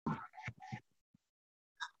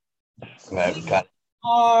We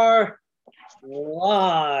are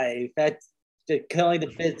live at the Killing the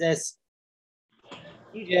Business.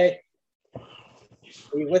 DJ, are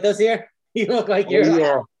you with us here? You look like you're.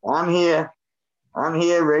 Yeah, I'm here. I'm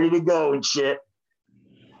here, ready to go and shit.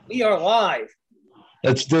 We are live.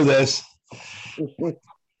 Let's do this.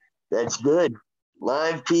 That's good.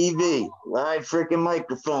 Live TV, live freaking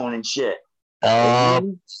microphone and shit.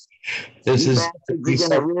 This is you're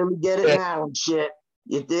gonna really get it now and shit.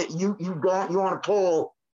 You want to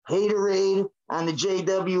pull haterade on the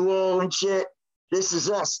JWO and shit. This is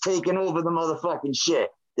us taking over the motherfucking shit.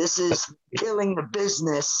 This is Killing the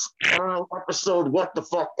Business. I don't know, episode what the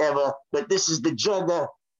fuck ever, but this is the Jugger.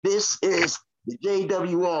 This is the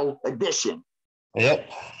JWO edition. Yep.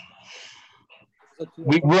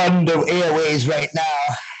 We run the airways right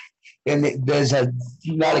now, and there's not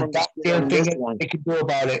a goddamn thing they can do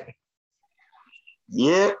about it.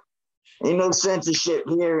 Yep. Ain't no censorship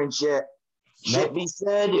here and shit. Shit be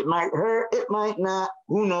said, it might hurt, it might not.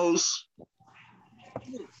 Who knows?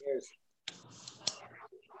 Who cares?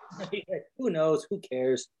 Who knows? Who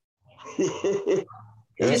cares?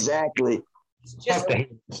 Exactly. It's just a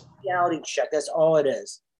reality check. That's all it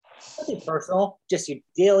is. Nothing personal, just your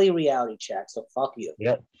daily reality check. So fuck you.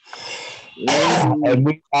 Yep. And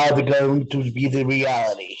we are going to be the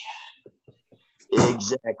reality.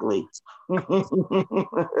 Exactly.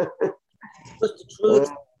 Put the truth,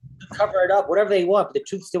 cover it up, whatever they want, but the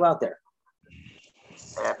truth's still out there.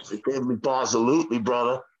 Absolutely,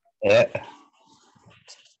 brother. Yeah.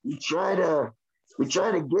 We try to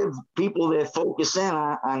give people their focus in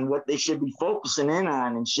on what they should be focusing in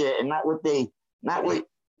on and shit, and not what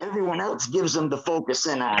everyone else gives them to focus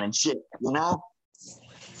in on and shit, you know?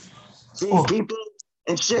 See, people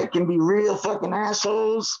and shit can be real fucking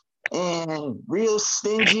assholes and real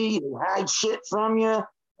stingy and hide shit from you,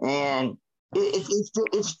 and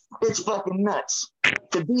it's fucking nuts.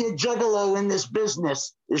 To be a juggalo in this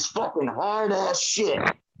business is fucking hard ass shit.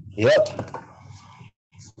 Yep.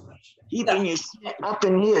 Keeping your shit up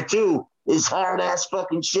in here too is hard ass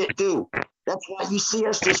fucking shit too. That's why you see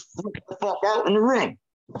us just flip the fuck out in the ring.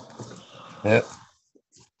 Yep.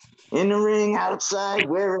 In the ring, outside,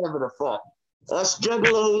 wherever the fuck. Us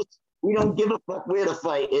juggalos, we don't give a fuck where the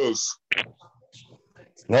fight is.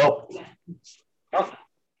 Nope.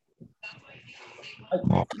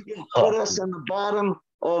 You can put us on the bottom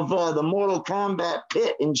of the Mortal Kombat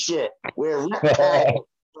pit and shit, where Reptile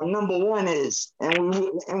number one is,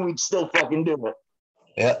 and we'd still fucking do it.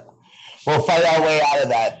 Yep. We'll fight our way out of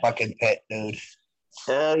that fucking pit, dude.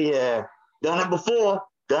 Hell yeah. Done it before.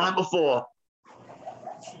 I'm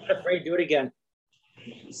afraid to do it again.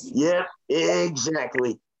 Yep,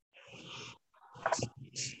 exactly.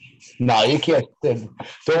 No, you can't.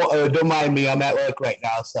 Don't mind me. I'm at work right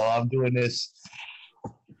now, so I'm doing this.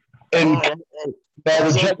 And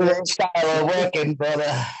the juggling style of working,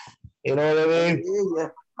 brother. You know what I mean?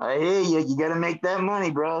 I hear you. You gotta make that money,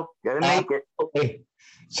 bro. Gotta make it. Okay.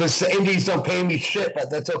 So the Indies don't pay me shit, but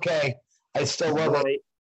that's okay. I still love it.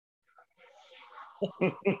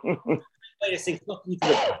 Wait a second.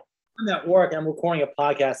 I'm at work and I'm recording a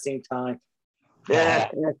podcast at the same time. Yeah.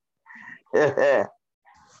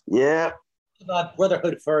 Yeah. About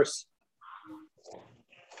brotherhood first.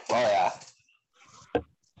 Oh, yeah.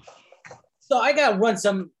 So I got to run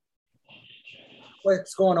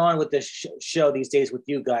what's going on with this show these days with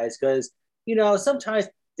you guys, because, you know, sometimes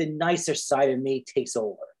the nicer side of me takes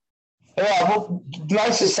over. Yeah, well,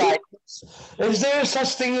 nicer side. Is there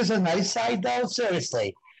such thing as a nice side, though?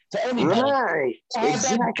 Seriously. To anybody. Right.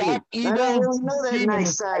 Exactly. I don't really know that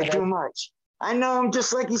nice side too much. I know him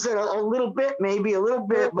just like you said, a little bit, maybe a little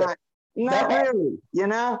bit, but not really, you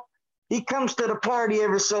know? He comes to the party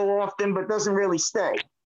every so often, but doesn't really stay.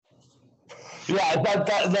 Yeah, like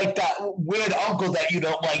that weird uncle that you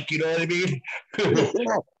don't like, you know what I mean?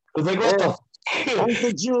 Like, what the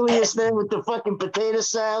Uncle Julius there with the fucking potato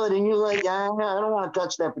salad, and you're like, I don't want to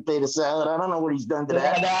touch that potato salad. I don't know what he's done to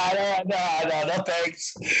that. No,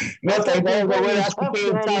 thanks. No, thanks.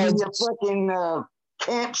 Your fucking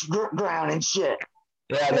campground and shit.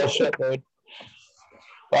 Yeah, no shit, dude.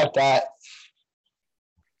 Fuck that.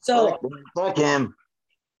 So, fuck him.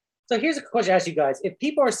 So here's a question to ask you guys. If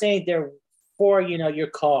people are saying they're for, you know, your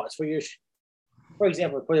cause, for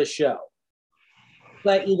example, for the show,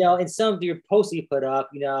 but, you know, in some of your posts you put up,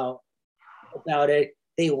 you know, about it,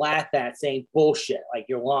 they laugh at saying bullshit, like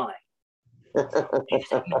you're lying.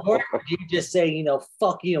 Or you just say, you know,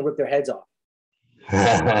 fuck you and rip their heads off.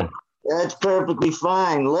 That's perfectly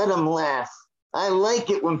fine. Let them laugh. I like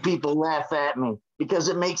it when people laugh at me because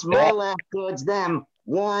it makes my laugh towards them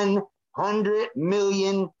 100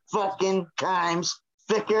 million fucking times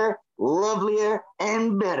thicker, lovelier,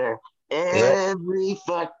 and better every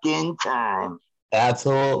fucking time.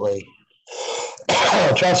 Absolutely.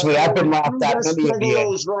 Trust me, I've been laughed at many of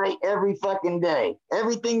years. Right every fucking day.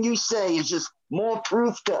 Everything you say is just more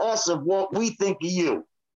proof to us of what we think of you.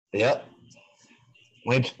 Yep.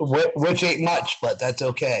 Which ain't much, but that's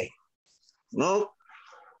okay. Nope.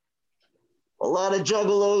 A lot of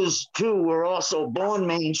juggalos, too, were also born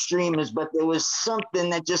mainstreamers, but there was something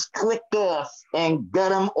that just clicked off and got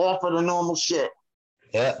them off of the normal shit.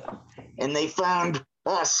 Yeah. And they found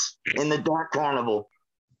us in the Dark Carnival.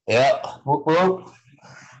 Yeah. Whoop, whoop.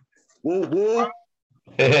 Woo, woo.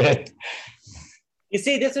 You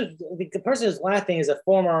see, this is the person who's laughing is a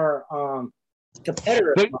former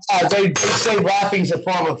competitor. They say laughing is a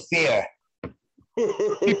form of fear.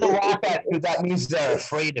 People laugh at you, that means they're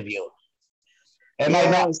afraid of you. Am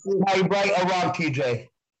I right or wrong, TJ?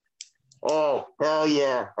 Oh, hell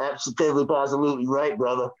yeah. Absolutely, positively right,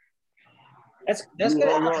 brother. That's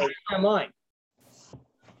gonna right. My mind.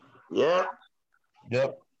 Yeah.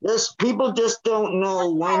 Yep. People just don't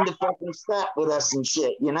know when to fucking stop with us and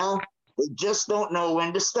shit, you know? They just don't know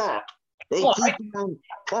when to stop. They keep on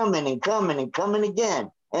coming and coming and coming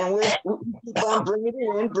again. And we keep on bringing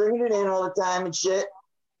it in all the time and shit.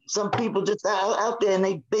 Some people just out there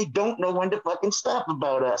and they don't know when to fucking stop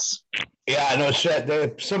about us. Yeah, no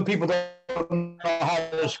shit. Some people don't know how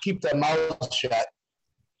to keep their mouths shut.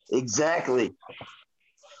 Exactly.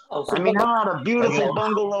 I mean, I'm on a beautiful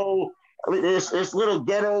bungalow, this little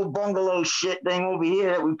ghetto bungalow shit thing over here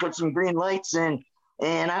that we put some green lights in.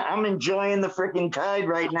 And I'm enjoying the freaking tide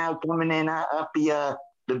right now coming in up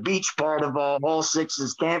the beach part of All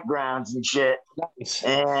Six's campgrounds and shit. Nice.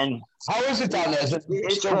 And how is it down there?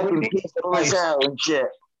 It's fucking peaceful as hell and shit.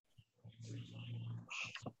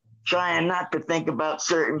 Trying not to think about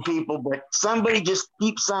certain people, but somebody just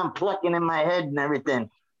keeps on plucking in my head and everything.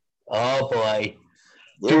 Oh boy.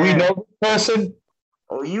 Yeah. Do we know the person?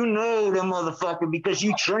 Oh, you know the motherfucker because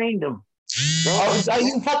you trained him. Are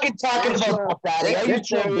you fucking talking about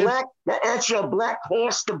that? That's your black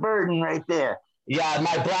horse to burden right there. Yeah,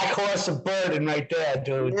 my black horse of burden right there,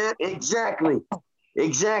 dude. Yeah, exactly.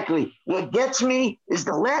 Exactly. What gets me is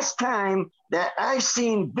the last time that I've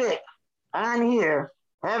seen Vic on here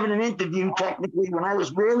having an interview, technically, when I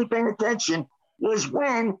was really paying attention, was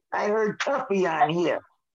when I heard Tuffy on here.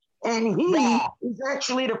 And he was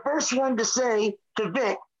actually the first one to say to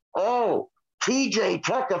Vic, oh, TJ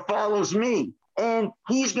Tucker follows me. And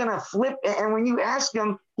he's going to flip. And when you ask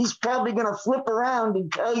him, he's probably going to flip around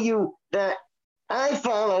and tell you that I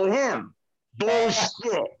follow him.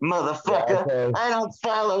 Bullshit, motherfucker. Yeah, okay. I don't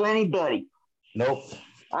follow anybody. Nope.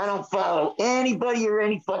 I don't follow anybody or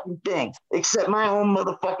any fucking thing except my own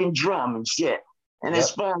motherfucking drum and shit. And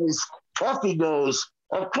as far as Tuffy goes,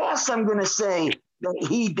 of course I'm going to say that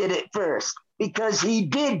he did it first because he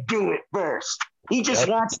did do it first. He just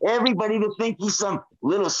wants everybody to think he's some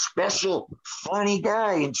little special, funny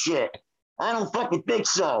guy and shit. I don't fucking think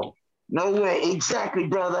so. No way. Exactly,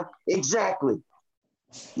 brother. Exactly.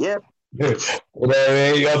 Yep.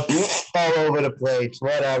 There you go. All over the place.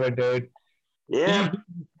 Whatever, dude. Yeah.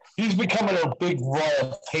 He's becoming a big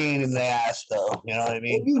royal pain in the ass, though. You know what I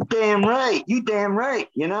mean? You damn right. You damn right.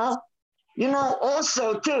 You know?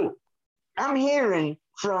 Also, too, I'm hearing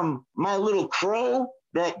from my little crow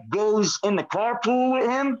that goes in the carpool with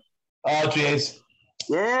him. Oh, jeez.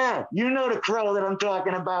 Yeah. You know the crow that I'm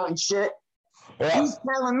talking about and shit. Yeah. He's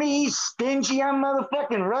telling me he's stingy on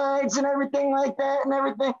motherfucking rides and everything like that and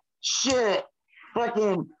everything. Shit.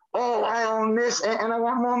 Fucking, oh, I own this and I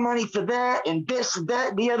want more money for that and this and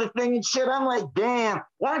that, the other thing and shit. I'm like, damn,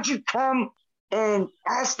 why don't you come and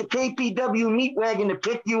ask the KPW meat wagon to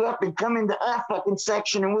pick you up and come into our fucking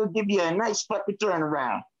section and we'll give you a nice fucking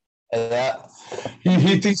turnaround. Yeah.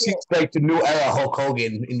 He thinks he's like the new era Hulk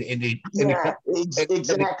Hogan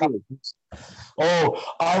exactly. Oh,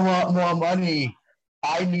 I want more money.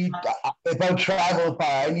 If I'm traveling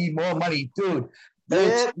far, I need more money, dude.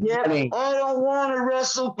 Yeah. I don't want to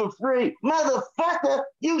wrestle for free. Motherfucker,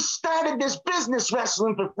 you started this business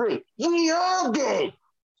wrestling for free. We all did.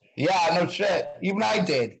 Yeah, no shit. Even I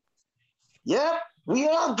did. Yep, we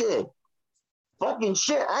all did. Fucking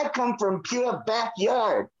shit. I come from pure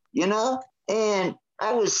backyard, you know? And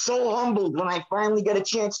I was so humbled when I finally got a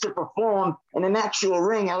chance to perform in an actual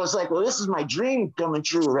ring. I was like, well, this is my dream coming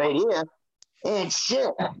true right here. And shit,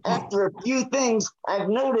 after a few things, I've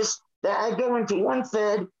noticed that I go into one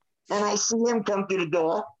fed and I see him come through the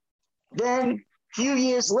door. Then a few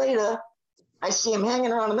years later, I see him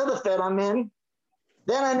hanging around another fed I'm in.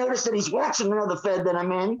 Then I notice that he's watching another fed that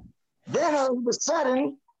I'm in. Then all of a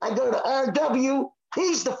sudden, I go to RW.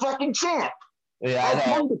 He's the fucking champ. Yeah, I I know.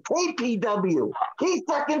 come to KPW. He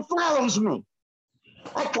fucking follows me.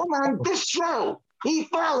 I come on this show. He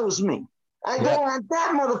follows me. I go on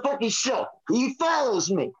that motherfucking show. He follows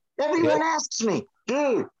me. Everyone asks me,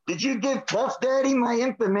 dude, did you give Puff Daddy my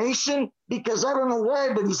information? Because I don't know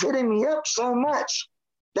why, but he's hitting me up so much.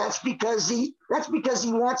 That's because he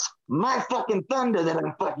wants my fucking thunder that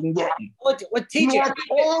I'm fucking getting. What He TJ? wants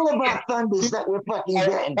all of our thunders that we're fucking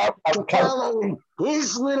getting to follow in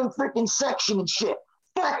his little freaking section and shit.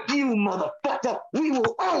 Fuck you, motherfucker. We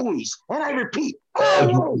will always, and I repeat,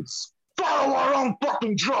 always follow our own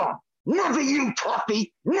fucking draw. Never you,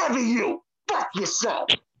 Tuffy. Never you. Fuck yourself.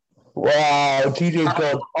 Wow, TJ's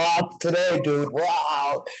going off today, dude.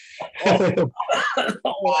 Wow.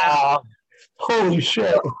 Wow. Holy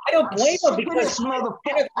shit. I don't blame him because this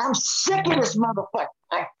motherfucker. I'm sick of this motherfucker.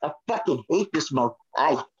 I fucking hate this motherfucker.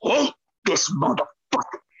 I hate this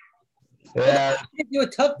motherfucker. Yeah. You a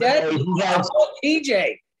tough dad. He called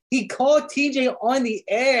TJ. He called TJ on the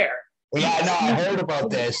air. Yeah, I know. I heard about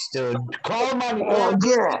this, dude. Call him on the air.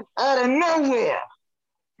 Yeah, out of nowhere.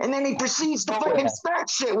 And then he proceeds to fucking start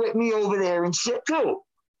shit with me over there and shit too.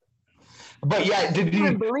 But yeah, did he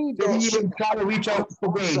even try to reach out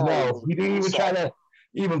to me? No, he didn't even try to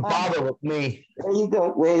even bother with me. There you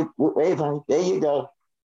go. Wave, honey. There you go.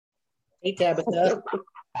 Hey, Tabitha.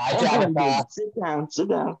 Hi, Tabitha. Sit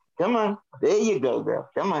down. Come on. There you go, girl.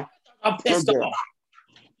 Come on. I'm pissed off.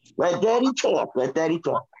 Let daddy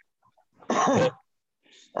talk.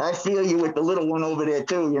 I feel you with the little one over there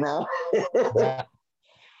too, you know. Yeah.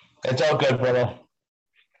 It's all good, brother.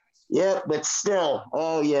 Yeah, but still,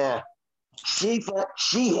 oh yeah. She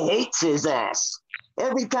hates his ass.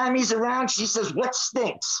 Every time he's around, she says, "What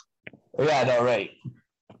stinks?" Yeah, no, right.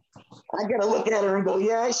 I gotta look at her and go,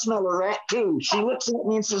 "Yeah, I smell a rat too." She looks at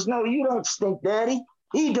me and says, "No, you don't stink, Daddy.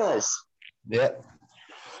 He does." Yeah.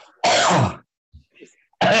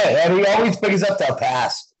 And he always brings up the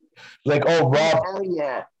past. Like, oh, Rob. Oh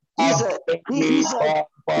yeah. He's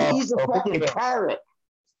a fucking parrot.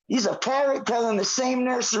 He's a parrot telling the same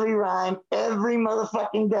nursery rhyme every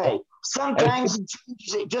motherfucking day. Sometimes he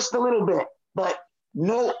changes it just a little bit, but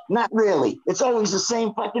no, not really. It's always the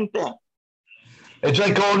same fucking thing. It's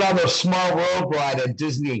like going on the Small World ride at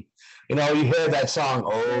Disney. You know, you hear that song.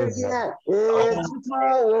 Oh, yeah. It's a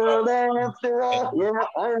small world after all. Yeah,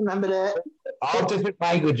 I remember that. All different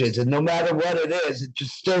languages, and no matter what it is, it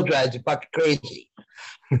just still drives you fucking crazy.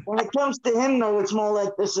 When it comes to him, though, it's more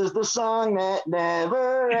like this is the song that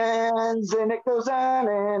never ends, and it goes on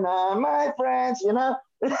and on, my friends, you know?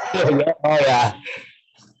 Oh, yeah.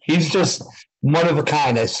 He's just one of a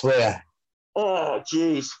kind, I swear. Oh,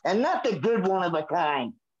 geez. And not the good one of a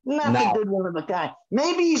kind. The good one of a kind.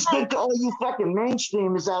 Maybe he's good to all you fucking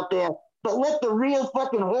mainstreamers out there, but let the real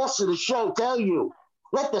fucking horse of the show tell you.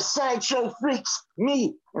 Let the sideshow freaks,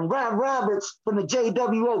 me and Rob Roberts from the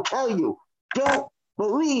JWO tell you. Don't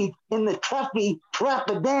believe in the Tuffy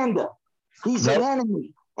propaganda. He's an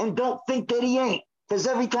enemy, and don't think that he ain't. Because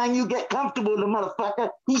every time you get comfortable with the motherfucker,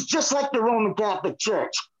 he's just like the Roman Catholic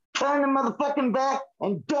Church. Turn the motherfucking back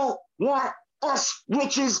and don't want us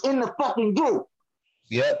witches in the fucking group.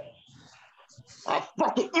 Yep. I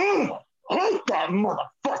fucking hate that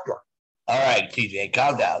motherfucker. All right, TJ,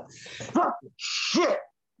 calm down. Fucking shit.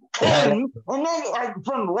 And then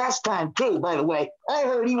from the last time too, by the way, I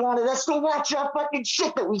heard he wanted us to watch our fucking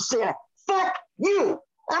shit that we say. Fuck you.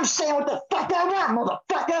 I'm saying what the fuck I want,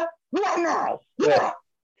 motherfucker. What now? Yeah.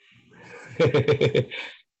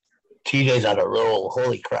 TJ's on a roll.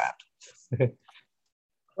 Holy crap.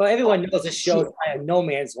 Well, everyone knows this show is kind of no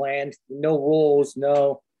man's land. No rules,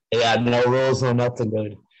 no. Yeah, no rules, no nothing,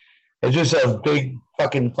 dude. It's just a big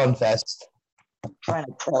fucking fun fest. Trying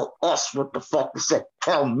to tell us what the fuck to say.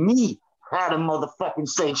 Tell me how to motherfucking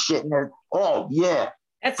say shit in there. Oh, yeah.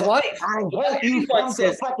 That's life. I hope you come to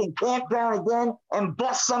the fucking campground again and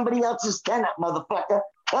bust somebody else's tent up, motherfucker.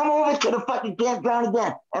 Come over to the fucking campground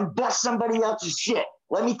again and bust somebody else's shit.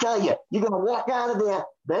 Let me tell you, you're going to walk out of there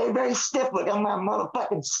very, very stiff like I'm my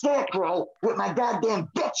motherfucking scarecrow with my goddamn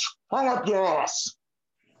bitch hung up your ass.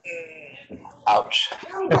 Ouch.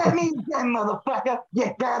 Don't get me again, motherfucker,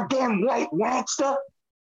 you goddamn white wankster.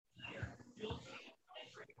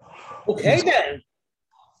 Okay, then.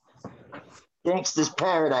 Gangsta's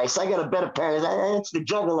paradise. I got a better paradise. It's the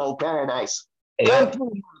Juggalo paradise. Yeah. Go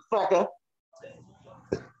through, motherfucker.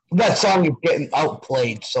 That song is getting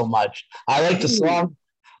outplayed so much. I like the song.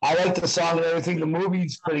 I like the song and everything. The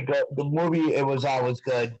movie's pretty good. The movie, it was always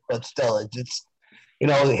good, but still, it's just, you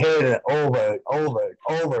know, hearing it over and over and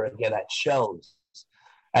over again at shows.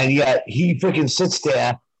 And yet he freaking sits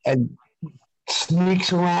there and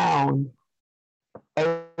sneaks around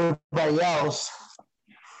everybody everybody else,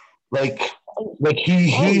 like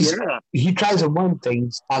he tries to win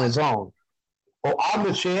things on his own. Oh, I'm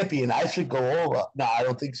the champion. I should go over. No, I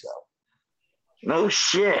don't think so. No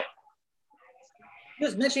shit. He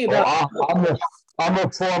was mentioning about. I'm a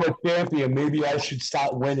former champion. Maybe I should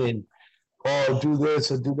start winning. Or do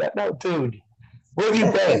this or do that. No, dude. Where have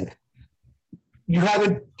you been?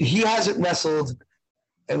 He hasn't wrestled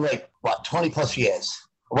in 20 plus years.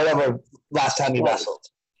 Whatever last time he wrestled.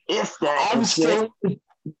 If that. I'm still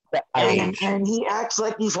and he acts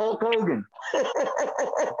like he's Hulk Hogan.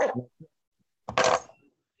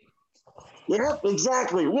 Yep,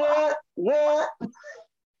 exactly. What?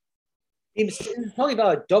 He was talking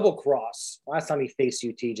about a double cross last time he faced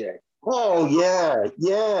you, TJ. Oh,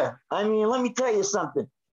 yeah. I mean, let me tell you something.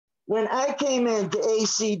 When I came into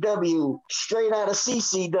ACW straight out of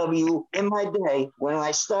CCW in my day, when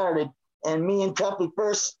I started, and me and Tuffy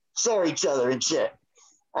first saw each other and shit,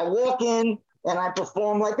 I walk in and I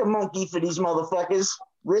perform like a monkey for these motherfuckers,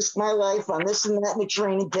 risk my life on this and that and the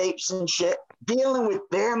training tapes and shit, dealing with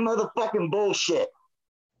their motherfucking bullshit.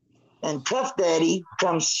 And Tough Daddy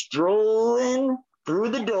comes strolling through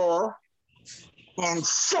the door and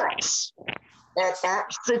sucks at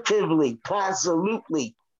absolutely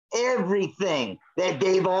everything that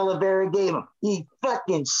Dave Oliveira gave him. He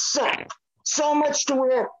fucking sucked. So much to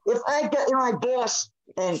where if I got my boss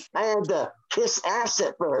and I had to kiss ass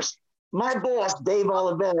at first, my boss, Dave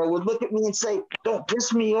Oliveira, would look at me and say, "Don't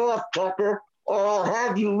piss me off, Tucker, or I'll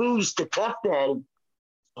have you lose to Tough Daddy."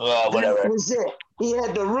 Whatever. That was it. He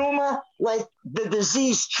had the rumor like the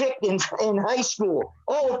diseased chick in high school.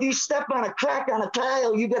 Oh, if you step on a crack on a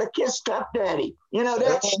tile, you got to kiss Tough Daddy. You know,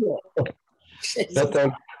 that shit.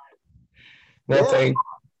 Nothing. Did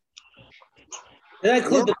that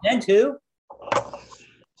include the men too?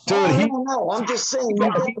 Dude, I don't know. I'm just saying, you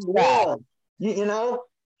get the wrong. You know?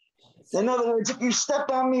 In other words, if you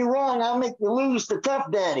step on me wrong, I'll make you lose to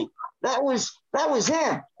Tough Daddy. That was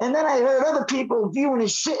him. And then I heard other people viewing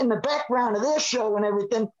his shit in the background of their show and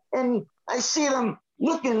everything. And I see them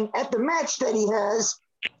looking at the match that he has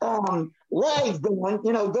live going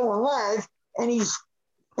live.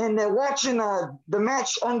 And they're watching the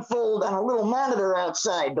match unfold on a little monitor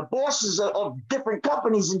outside. The bosses of different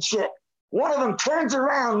companies and shit. One of them turns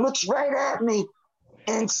around, looks right at me,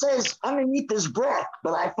 and says underneath his breath,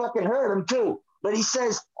 but I fucking heard him too. But he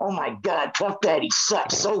says, "Oh my God, Tough Daddy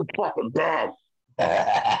sucks so fucking bad."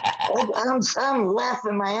 I'm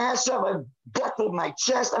laughing my ass off. I buckled my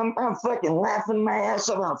chest. I'm fucking laughing my ass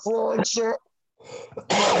off on the floor and shit.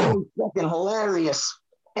 It was fucking hilarious.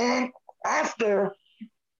 And after,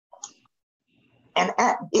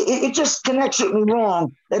 it just connects with me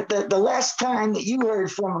wrong that the last time that you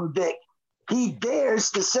heard from him, Dick, he dares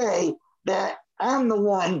to say that I'm the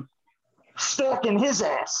one stalking his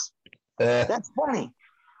ass. That's funny.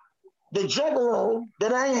 The juggalo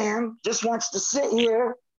that I am just wants to sit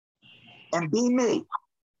here and be me.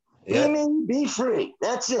 Be me, be free.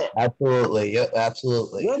 That's it. Absolutely. Yep,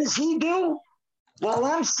 absolutely. What does he do? While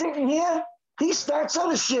I'm sitting here, he starts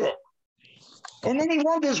other shit. And then he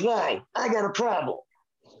wonders why I got a problem.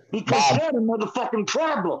 Because you're the motherfucking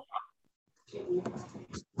problem.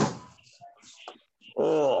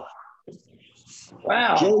 Oh.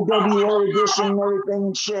 Wow. JWO edition and everything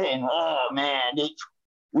and shit. And oh man,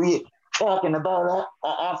 we talking about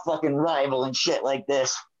our fucking rival and shit like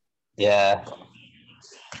this. Yeah.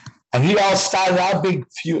 And he all started our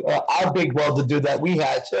big world to do that we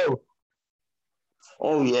had too.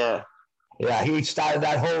 Oh yeah. Yeah, he started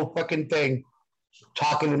that whole fucking thing,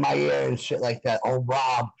 talking in my ear and shit like that. Oh,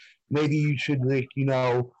 Rob, maybe you should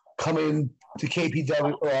come in to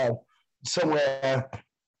KPW somewhere.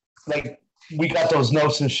 Like, we got those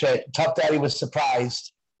notes and shit. Tough Daddy was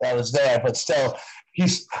surprised that I was there, but still,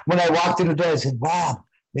 when I walked in the door, I said, "Rob,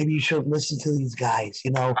 maybe you should listen to these guys.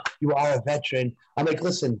 You are a veteran." I'm like,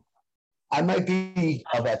 listen, I might be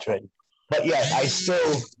a veteran, but yet I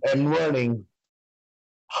still am learning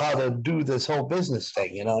how to do this whole business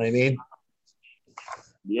thing. You know what I mean?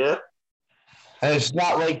 Yeah. And it's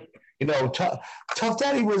not like, Tough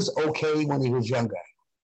Daddy was okay when he was younger.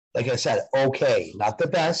 Like I said, okay, not the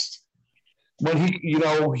best. When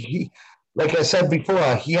he like I said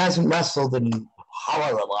before, he hasn't wrestled in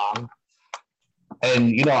however long.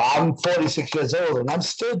 And, I'm 46 years old and I'm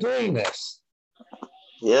still doing this.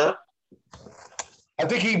 Yeah. I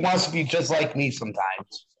think he wants to be just like me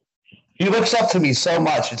sometimes. He looks up to me so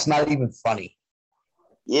much, it's not even funny.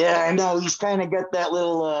 Yeah, I know. He's kind of got that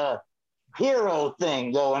little hero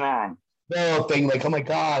thing going on. Hero thing, like, oh my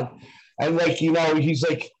God. And he's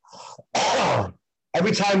like,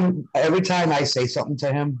 every time I say something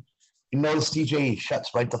to him, You notice TJ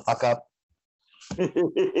shuts right the fuck up. He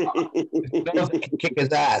knows he can kick his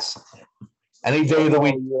ass any day of the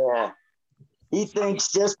week. Yeah. He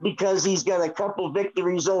thinks just because he's got a couple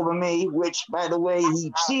victories over me, which, by the way,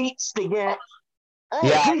 he cheats to get. I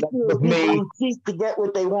appreciate people who cheat to get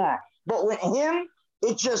what they want. But with him,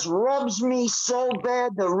 it just rubs me so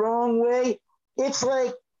bad the wrong way. It's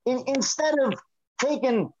like instead of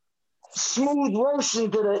taking smooth lotion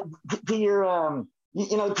to your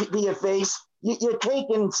to your face, you're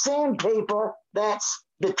taking sandpaper that's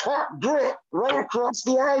the top grit right across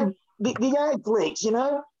the eye flakes, you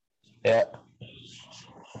know? Yeah.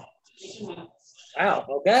 Wow,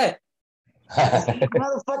 okay.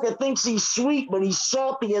 Motherfucker thinks he's sweet, but he's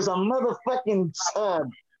salty as a motherfucking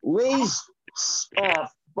Lay's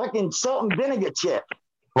fucking salt and vinegar chip.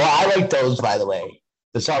 Well, I like those, by the way.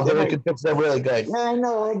 The salt and vinegar chips, they're really good. Yeah, I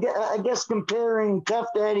know. I guess comparing Tough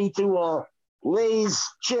Daddy to Lay's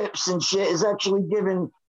chips and shit is actually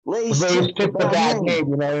giving Lay's chips a bad name.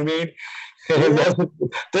 You know what I mean? Yeah.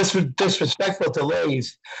 This was disrespectful to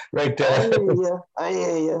Lay's right there. I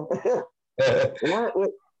hear you. What?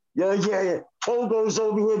 Yeah. Togo's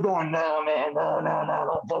over here going, no, man, no,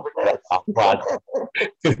 don't fuck with that.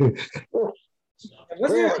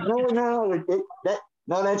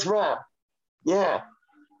 No, that's right. Yeah.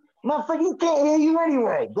 Motherfucker, he can't hear you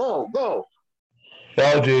anyway. Go. Oh,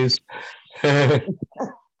 jeez.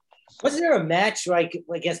 Was there a match like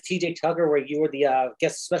against TJ Tucker where you were the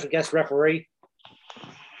special guest referee?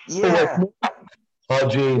 Yeah. Oh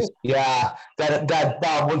jeez, yeah.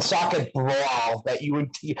 That one socket brawl that you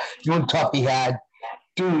and Tuppy had,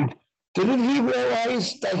 dude. Didn't he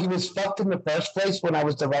realize that he was fucked in the first place when I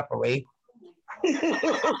was the referee? To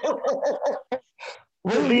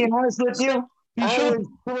be honest with you, I'm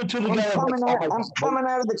coming out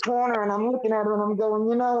of the corner and I'm looking at him and I'm going,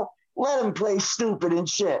 let him play stupid and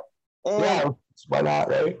shit. And yeah, why not,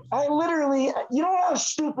 right? I literally, you know how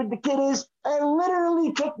stupid the kid is? I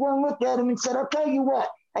literally took one look at him and said, I'll tell you what.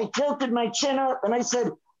 I tilted my chin up and I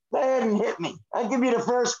said, go ahead and hit me. I'll give you the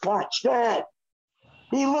first punch. Go ahead.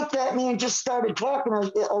 He looked at me and just started talking a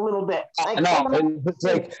little bit. It's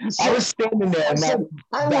like I was standing there and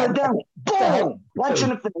I would have done it. Boom! Punch in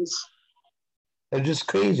the face. It's just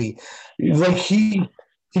crazy. Like he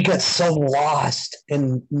got so lost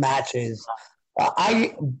in matches.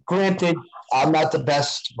 Granted, I'm not the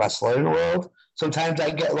best wrestler in the world. Sometimes I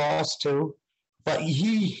get lost too, but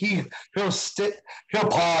he'll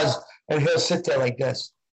pause and he'll sit there like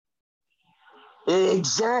this.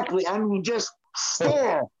 Exactly. I mean, just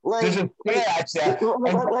stare like he's a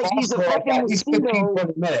fucking mosquito.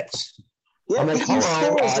 15 minutes. Yeah, I'm like,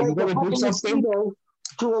 hello, you gonna do something?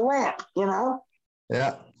 To a lamp,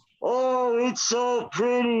 Yeah. Oh, it's so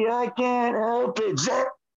pretty. I can't help it.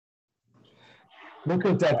 Look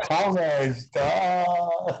at that color.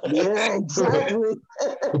 Yeah, exactly.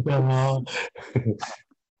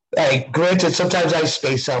 Hey, granted, sometimes I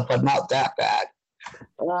space out, but not that bad.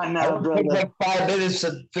 Oh, no, brother. It takes like 5 minutes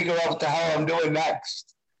to figure out what the hell I'm doing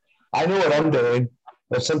next. I know what I'm doing,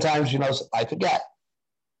 but sometimes, I forget.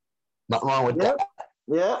 Nothing wrong with that.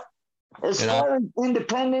 Yeah. As far as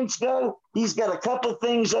independence go, he's got a couple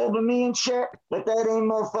things over me and shit, but that ain't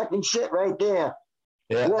motherfucking shit right there.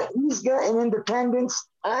 Yeah. What he's got in independence,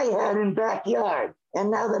 I had in backyard.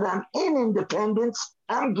 And now that I'm in independence,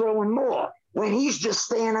 I'm growing more. When he's just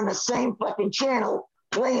staying on the same fucking channel,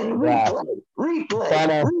 playing replay.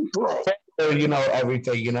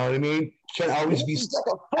 Everything, you know what I mean? Can't always be like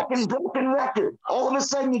a fucking broken record. All of a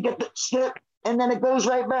sudden you get the skip and then it goes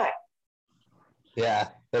right back. Yeah.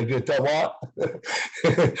 They get that what?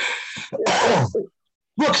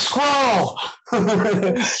 Look, squirrel!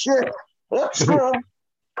 Shit. Look, squirrel.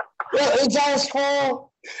 It's all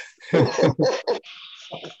squirrel.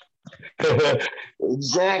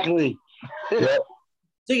 Exactly. Yeah.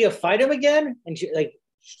 So you fight him again and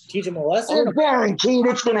teach him a lesson? I'm guaranteed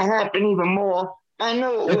it's going to happen even more. I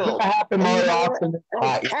know it will. It's going to happen more often than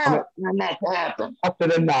not. Count on that to happen. Often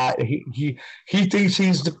than not. He thinks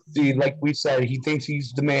he's the like we said, he thinks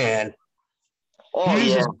he's the man. Oh,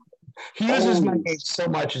 he uses my name so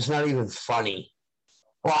much, it's not even funny.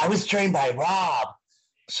 Well, I was trained by Rob.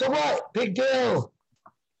 So what? Big deal.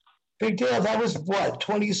 That was what,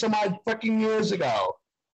 20 some odd fucking years ago.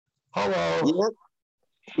 Hello. Yep.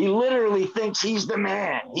 He literally thinks he's the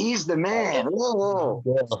man. He's the man. Whoa.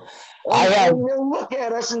 He'll look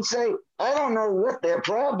at us and say, I don't know what their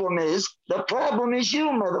problem is. The problem is you,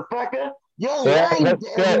 motherfucker. You're lying to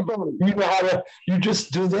everybody. You know how you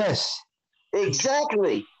just do this.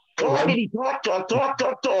 Exactly. Talkity talk.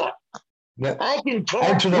 Yeah. I can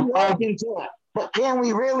talk, I can talk. But can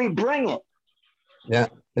we really bring it? Yeah.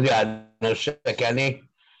 Yeah. No shit, can he?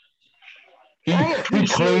 He I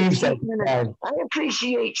claims that.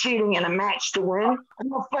 appreciate cheating in a match to win.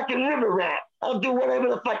 I'm a fucking river rat. I'll do whatever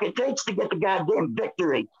the fuck it takes to get the goddamn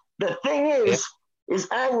victory. The thing is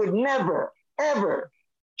I would never, ever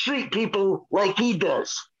treat people like he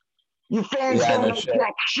does. You fans don't know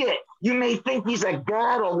jack shit. You may think he's a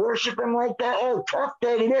god or worship him like that. Oh, tough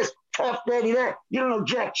daddy this, tough daddy that. You don't know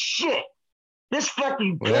jack shit. This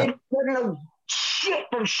fucking kid doesn't know shit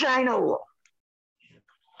from Shinola.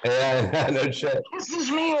 Yeah, no shit. This is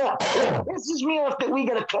me off. This is me off that we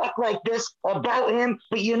gotta talk like this about him.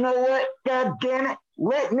 But you know what? God damn it.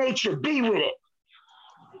 Let nature be with it.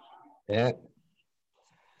 Yeah.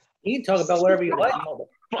 You can talk about whatever you like,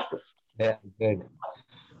 motherfucker. Yeah, good.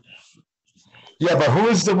 Yeah, but who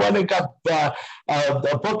is the one that got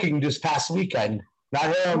the booking this past weekend?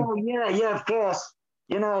 Not him. Oh yeah, of course.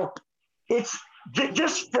 You know, it's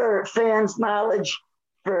just for fans' knowledge,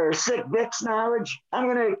 for Sick Vic's knowledge. I'm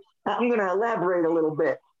gonna elaborate a little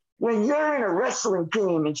bit. When you're in a wrestling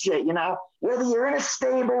team and shit, you know, whether you're in a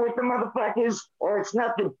stable with the motherfuckers or it's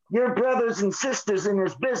nothing, you're brothers and sisters in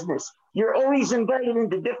this business. You're always invited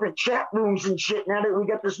into different chat rooms and shit now that we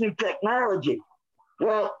got this new technology.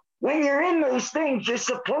 Well, when you're in those things, you're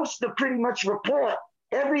supposed to pretty much report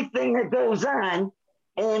everything that goes on.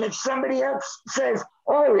 And if somebody else says,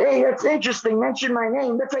 oh, hey, that's interesting, mention my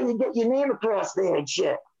name, that's how you get your name across there and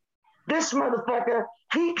shit. This motherfucker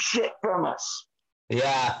keeps shit from us.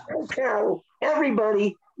 Yeah. I tell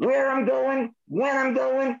everybody where I'm going, when I'm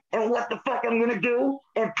going, and what the fuck I'm going to do,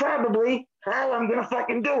 and probably how I'm going to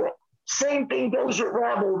fucking do it. Same thing goes with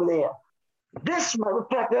Rob over there. This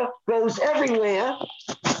motherfucker goes everywhere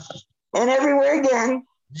and everywhere again,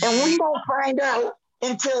 and we don't find out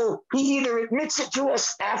until he either admits it to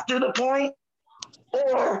us after the point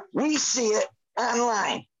or we see it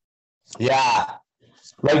online. Yeah.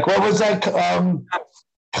 Like, what was that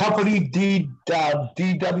company,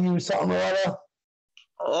 DW something or other?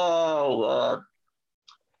 Oh,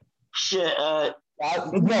 shit. No, I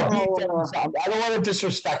don't want to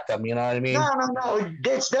disrespect them, you know what I mean? No.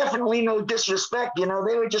 It's definitely no disrespect. You know,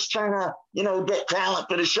 they were just trying to, you know, get talent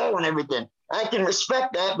for the show and everything. I can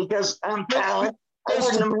respect that because I'm talent. I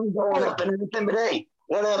wouldn't have been going up and everything, but hey,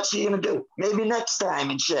 what else are you going to do? Maybe next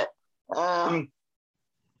time and shit. Can't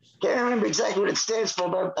remember exactly what it stands for,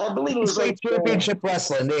 but I believe it was like Championship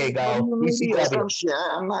Wrestling. There you go. I'm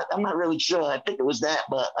not really sure. I think it was that,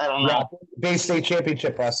 but I don't know. Bay State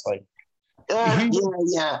Championship Wrestling.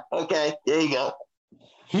 Yeah. Okay, there you go.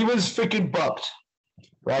 He was freaking booked,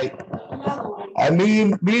 right? I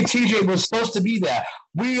mean, me and TJ was supposed to be there.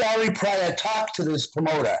 We already prior talked to this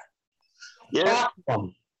promoter. Yeah.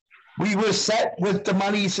 We were set with the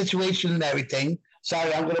money situation and everything.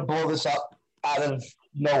 Sorry, I'm gonna blow this up out of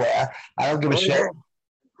nowhere. I don't give a shit.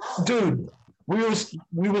 Dude, me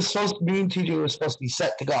and TJ were supposed to be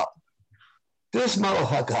set to go. This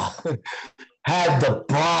motherfucker had the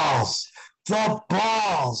balls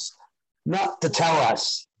not to tell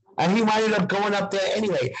us. And he ended up going up there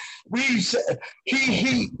anyway. He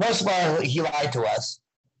first of all, he lied to us.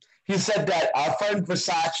 He said that our friend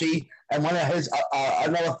Versace and one of his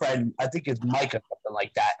another friend, I think it's Mike or something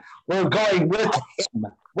like that, were going with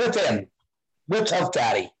him, with Tough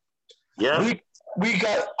Daddy. Yeah. I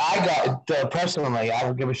got personally, I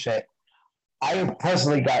don't give a shit. I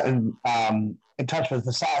personally got in touch with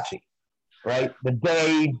Versace, right? The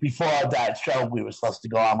day before that show we were supposed to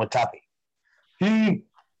go on with Tuppy. He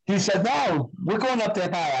said, no, we're going up there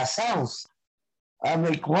by ourselves. I'm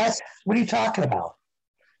like, what? What are you talking about?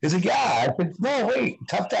 He said, yeah. I said, no, wait.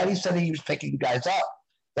 Tough Daddy said he was picking guys up.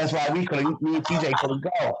 That's why me and TJ couldn't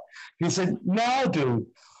go. He said, no, dude.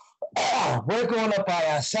 We're going up by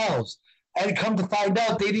ourselves. And come to find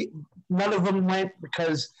out, none of them went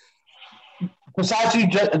because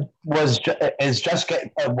Versace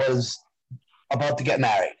was about to get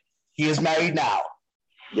married. He is married now.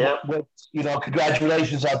 Yeah. With,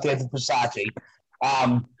 congratulations out there to Versace.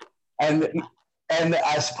 And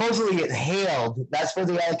supposedly it hailed. That's where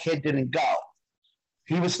the other kid didn't go.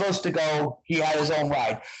 He was supposed to go. He had his own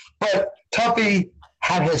ride. But Tuffy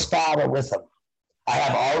had his father with him. I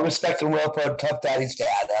have all the respect and will for Tough Daddy's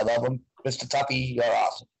dad. I love him. Mr. Tuffy, you're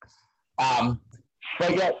awesome.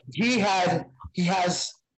 But yet he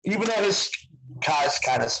has, even though his car's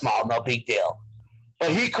kind of small, no big deal.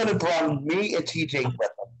 But he could have brought me and TJ with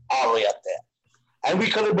him all the way up there. And we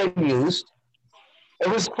could have been used. It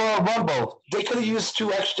was for a Rumble. They could have used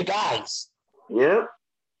 2 extra guys. Yep.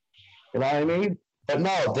 You know what I mean? But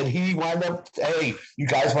no, did he wind up, hey, you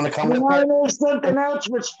guys want to come with me? There's something else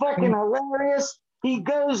which fucking hilarious. He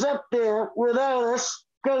goes up there without us,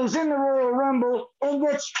 goes in the Royal Rumble and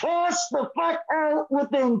gets tossed the fuck out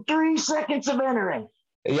within 3 seconds of entering.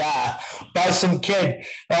 Yeah, by some kid.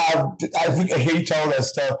 I think he told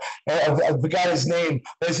us though. I forgot his name.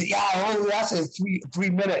 But he said, "Yeah, I only lasted 3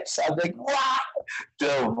 minutes." I'm like, "What?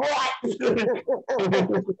 Dude, what?"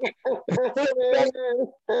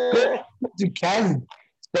 You can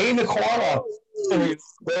stay in the corner.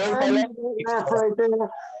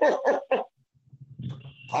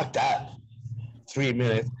 Fuck that. 3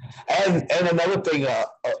 minutes. And another thing. A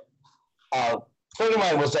friend of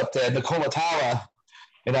mine was up there, Nicole Matala.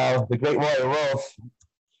 You know, the Great Warrior Wolf,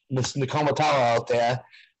 Miss Nicole Matala out there.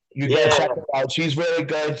 You gotta check her out. She's really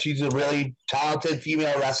good. She's a really talented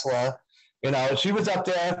female wrestler. You know, she was up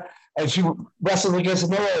there and she wrestled against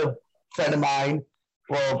another friend of mine,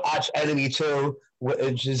 well, arch enemy too,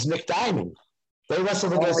 which is Nick Diamond. They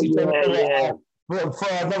wrestled against each other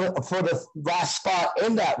for the last spot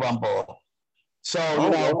in that Rumble. So,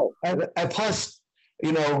 you know, and plus,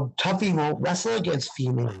 you know, Tuffy won't wrestle against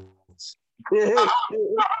females.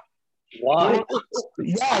 Why?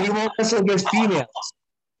 Yeah, he won't wrestle against females.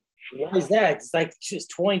 Why is that? It's like it's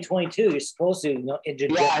 2022. You're supposed to, you know,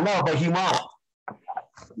 Yeah, I know, but he won't.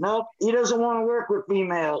 No, he doesn't want to work with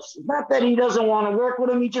females. It's not that he doesn't want to work with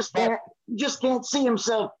them. He just can't see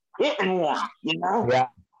himself hitting one. You know? Yeah.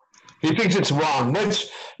 He thinks it's wrong. Which,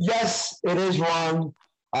 yes, it is wrong.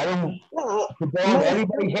 I don't condone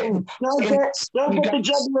anybody hitting. Don't get the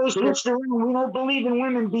juggalo switched around. We don't believe in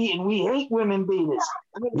women beating. We hate women beaters.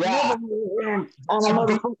 Yeah.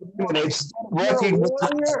 It's working with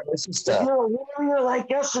if you're a warrior like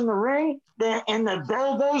us in the ring, and the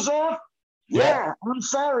bell goes off, yeah, I'm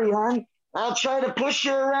sorry, hon. I'll try to push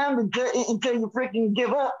you around until you freaking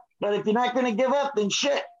give up. But if you're not going to give up, then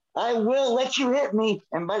shit, I will let you hit me.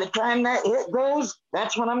 And by the time that hit goes,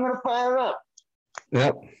 that's when I'm going to fire up.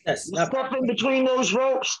 Yep. You step in between those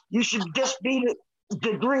ropes, you should just be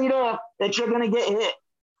degreed off that you're going to get hit.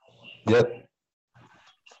 Yep.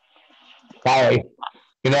 Sorry.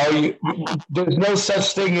 You know, there's no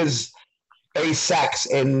such thing as a sex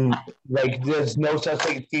in, like, there's no such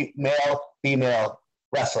thing as male, female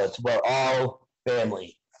wrestlers. We're all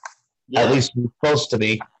family. Yeah. At least we're supposed to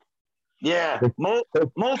be. Yeah.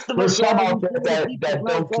 Most of us some out there that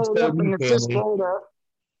don't consider me family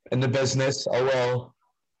in the business. Oh, well.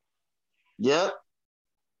 Yep.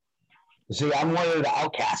 See, I'm one of the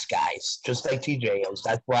outcast guys, just like TJ is.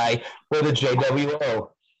 That's why we're the JWO,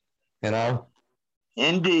 you know?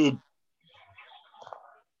 Indeed.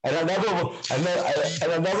 And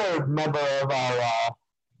another member of our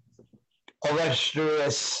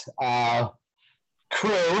illustrious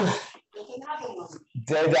crew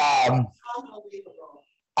did, I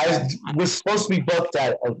was supposed to be booked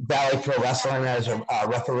at Valley Pro Wrestling as a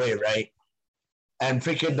referee, right? And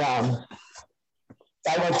freaking,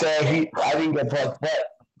 I went there, I didn't get booked,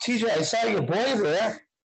 but TJ, I saw your boy there.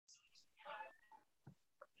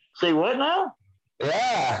 Say what now?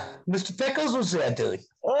 Yeah, Mr. Pickles was there, dude.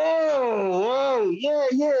 Oh, yeah.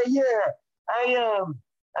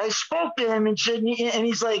 I spoke to him and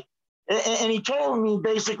he's like, and he told me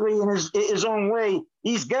basically in his own way,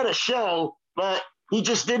 he's got a show, but he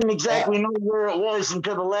just didn't exactly know where it was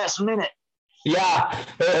until the last minute. Yeah,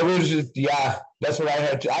 it was just, that's what I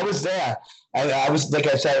heard. I was there. I was, like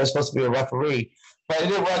I said, I was supposed to be a referee, but it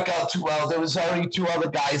didn't work out too well. There was already 2 other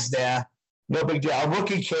guys there. No big deal. A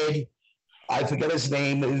rookie kid, I forget his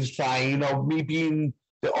name, it was fine. You know, me being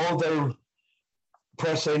the older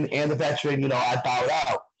person and the veteran, you know, I bowed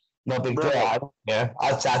out. No big deal. I don't care.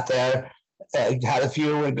 I sat there, had a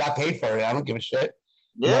few, and got paid for it. I don't give a shit.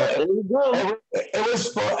 Yeah, there you go.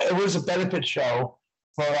 It was a benefit show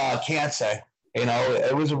for cancer. You know,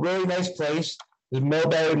 it was a really nice place. It was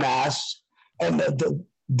Millbury, Mass, and the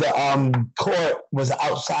court was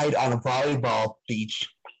outside on a volleyball beach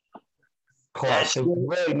course. That's it was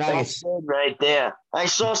really nice. That's good right there. I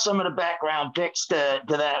saw some of the background pics to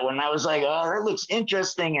that one. I was like, oh, that looks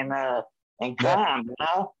interesting and calm, you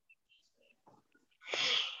know.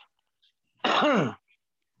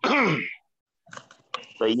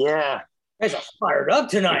 But yeah, you guys are fired up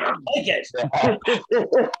tonight. I like it.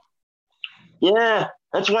 Yeah,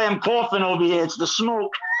 that's why I'm coughing over here. It's the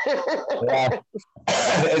smoke. Yeah,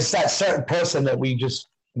 it's that certain person that we just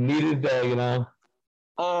needed, you know.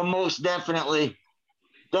 Oh, most definitely.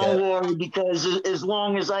 Don't worry, because as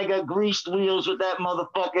long as I got greased wheels with that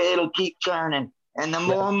motherfucker, it'll keep turning. And the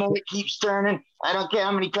more and more it keeps turning, I don't care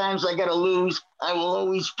how many times I got to lose, I will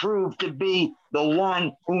always prove to be the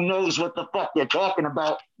one who knows what the fuck they're talking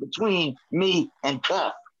about between me and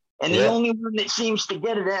Tough. And the only one that seems to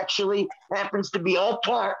get it actually happens to be all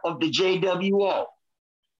part of the JWO.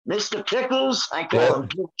 Mr. Pickles, I call him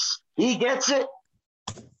Pickles. He gets it.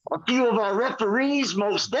 A few of our referees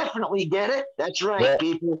most definitely get it. That's right,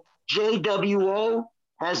 people. JWO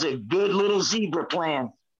has a good little zebra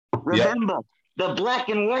plan. Remember, the black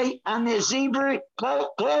and white on their zebra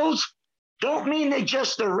clothes don't mean they're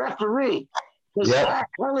just a referee. Because our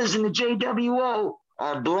colors in the JWO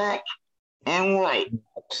are black and white.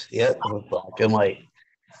 Yep, black and white.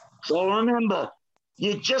 So remember,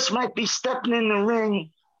 you just might be stepping in the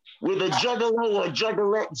ring with a juggalo or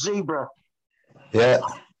juggalette zebra. Yeah.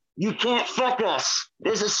 You can't fuck us.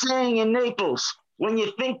 There's a saying in Naples: when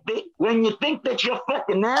you think that you're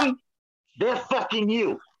fucking them, they're fucking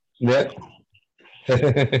you. Yep.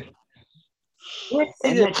 And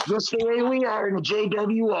that's just the way we are in the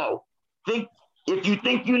JWO. If you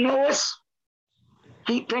think you know us,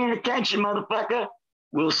 keep paying attention, motherfucker.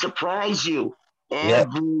 We'll surprise you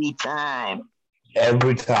every time.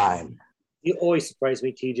 Every time. You always surprise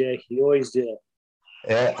me, TJ. You always do.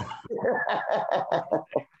 Yeah.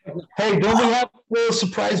 Hey, don't we have a little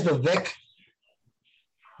surprise for Vic?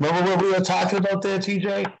 Remember what we were talking about there,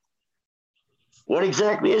 TJ? What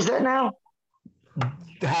exactly is that now?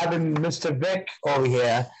 Having Mr. Vic over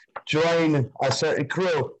here join a certain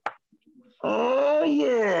crew. Oh,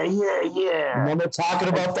 yeah. Remember talking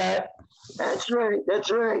about that? That's right.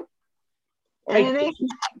 And it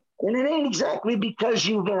ain't exactly because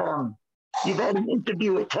you've had an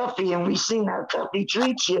interview with Tuffy and we've seen how Tuffy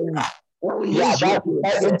treats you. That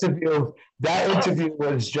interview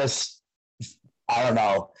was just, I don't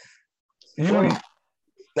know. The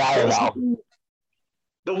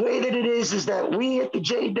way that it is that we at the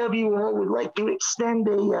JWO would like to extend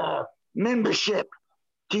a membership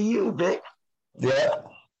to you, Vic. Yeah.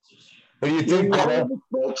 What do you think? You're the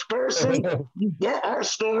spokesperson. You get our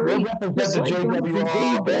story. We represent the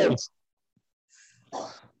JWO.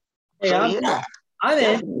 Hey, I'm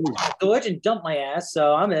in. The legend dumped my ass,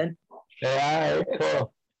 so I'm in. Yeah, all right,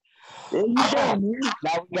 cool. There you go, man.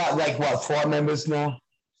 Now we got 4 members now?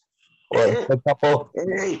 Or a couple?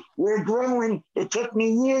 Hey, we're growing. It took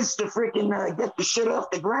me years to freaking get the shit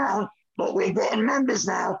off the ground, but we're getting members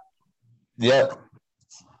now. Yep.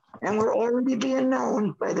 And we're already being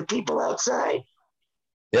known by the people outside.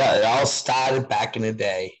 Yeah, it all started back in the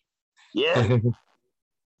day. Yeah. In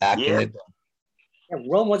the day. Yeah,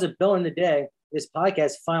 Rome wasn't built in the day. This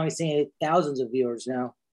podcast finally seeing thousands of viewers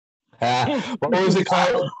now. What was it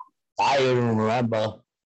called? I don't even remember.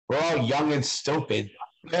 We're all young and stupid.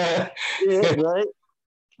 Yeah,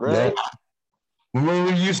 right. Yeah.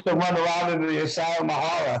 We used to run around in the Asylum of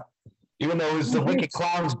Horror, even though it was the Wicked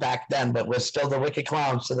Clowns back then, but we're still the Wicked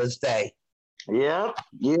Clowns to this day. Yep.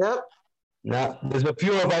 Yeah, there's a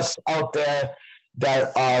few of us out there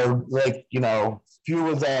that are few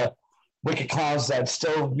of the Wicked Clowns that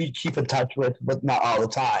still we keep in touch with, but not all the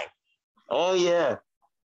time. Oh, yeah.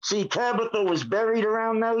 See, Tabitha was buried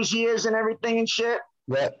around those years and everything and shit.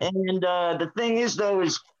 Yeah. And the thing is, though,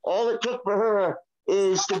 is all it took for her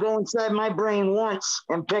is to go inside my brain once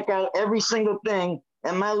and pick out every single thing.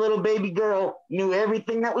 And my little baby girl knew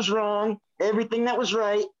everything that was wrong, everything that was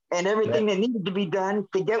right, and everything that needed to be done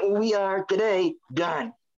to get what we are today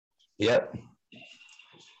done. Yep.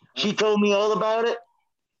 She told me all about it.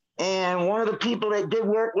 And one of the people that did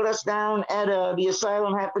work with us down at the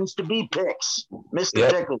asylum happens to be Pix,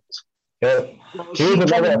 Mr. Pickles. Yeah. He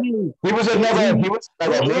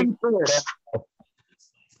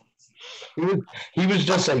was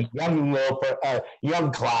just a young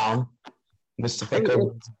clown. Mr.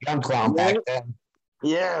 Pickles, young clown back then.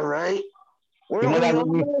 Yeah, right. Remember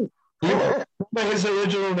his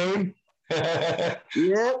original name?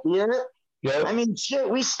 Yeah. I mean, shit,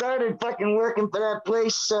 we started fucking working for that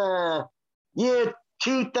place year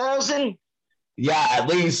 2000. Yeah, at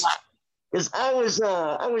least. Because I was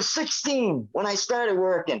 16 when I started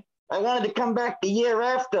working. I wanted to come back the year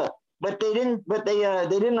after, but they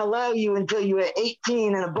didn't allow you until you were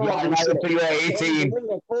 18 and above. Yeah, until you were 18.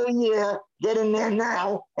 A full year, get in there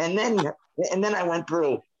now, and then I went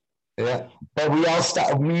through. Yeah, but we all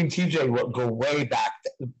started. Me and TJ go way back,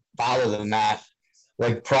 farther than that.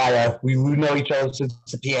 Like prior, we know each other since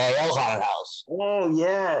the PAL haunted house. Oh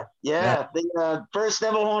yeah. The first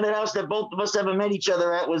ever haunted house that both of us ever met each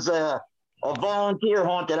other at was a volunteer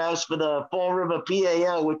haunted house for the Fall River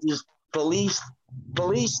PAL, which is Police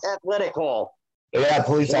Athletic Hall. Yeah,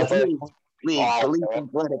 Police Athletic League. Police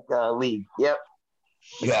Athletic League. Yep.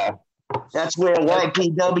 Yeah. That's where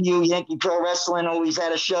YPW, Yankee Pro Wrestling, always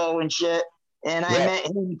had a show and shit. And I met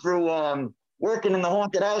him through working in the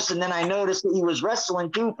haunted house, and then I noticed that he was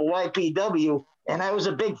wrestling too for YPW, and I was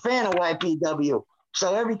a big fan of YPW.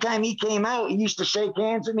 So every time he came out, he used to shake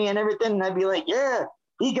hands with me and everything, and I'd be like, yeah,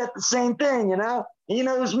 he got the same thing, you know? He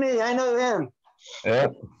knows me, I know him. Yeah.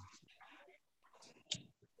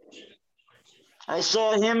 I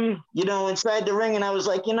saw him, you know, inside the ring, and I was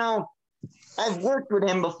like, you know, I've worked with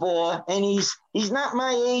him before, and he's not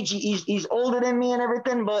my age. He's older than me and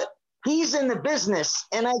everything, but he's in the business,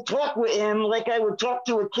 and I talk with him like I would talk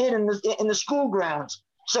to a kid in the school grounds.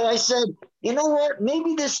 So I said, you know what?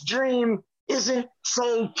 Maybe this dream isn't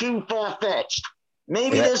so too far-fetched.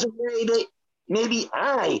 Maybe there's a way that maybe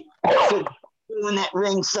I could go in that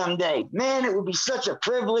ring someday. Man, it would be such a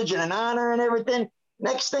privilege and an honor and everything.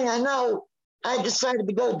 Next thing I know, I decided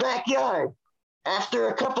to go backyard. After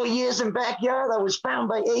a couple of years in backyard, I was found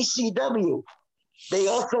by ACW. They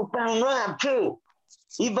also found Rob too.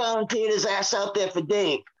 He volunteered his ass out there for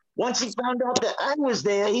Dave. Once he found out that I was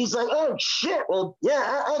there, he's like, oh shit, well,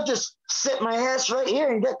 yeah, I'll just sit my ass right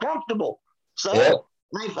here and get comfortable. So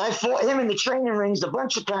I fought him in the training rings a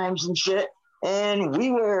bunch of times and shit. And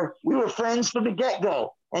we were friends from the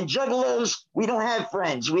get-go. And juggalos, we don't have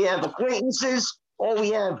friends. We have acquaintances, or we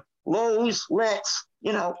have Lowe's, Let's,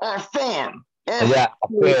 you know, our fam.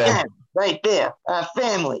 Right there, our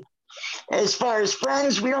family. As far as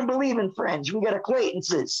friends, we don't believe in friends. We got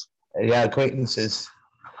acquaintances. Yeah, acquaintances.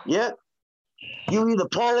 Yep. You either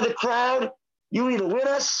part of the crowd, you either with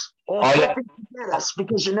us, or forget us,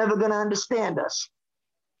 because you're never going to understand us.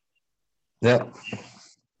 Yep.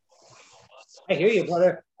 I hear you,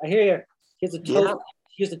 brother. I hear you. Here's a toast. Yeah.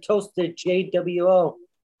 Here's a toast to JWO.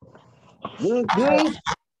 You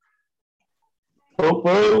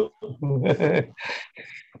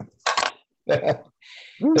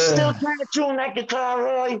still trying to tune that guitar,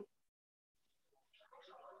 Roy?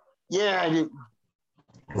 Yeah, I did.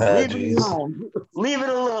 Leave it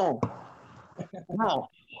alone. No.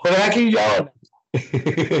 What the heck are you yelling?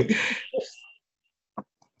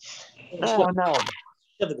 No.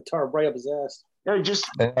 Have the guitar right up his ass. No, just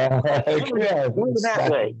that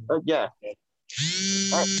way. Yeah.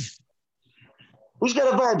 Who's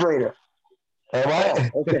got a vibrator?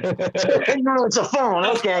 What? Okay. No, it's a phone.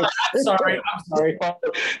 Okay. I'm sorry.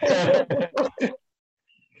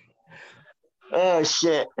 Oh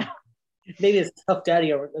shit. Maybe it's Tough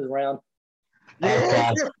Daddy around.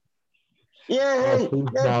 Yeah. Hey,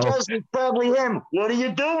 that Justin's probably him. What are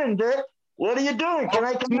you doing, Dick? What are you doing? Can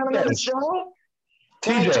I come on the show?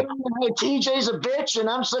 TJ. TJ's a bitch and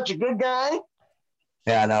I'm such a good guy.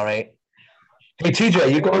 Yeah, I know, right? Hey,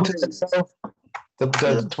 TJ, you going to the show? The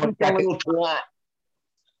 22nd? Little twat.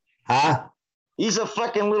 Huh? He's a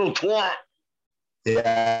fucking little twat.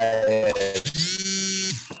 Yeah.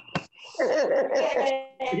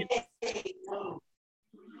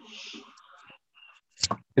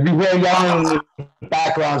 If you hear yelling in the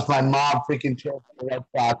background, it's my mom freaking chilling for the Red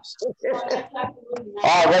Sox.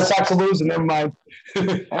 Oh, Red Sox are losing. Never mind.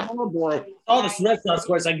 Oh, boy. Oh, the Red Sox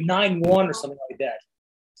score is like 9-1 or something like that.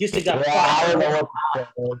 Used to got I don't know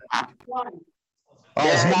what. Oh,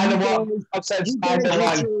 it's 9-1. Upside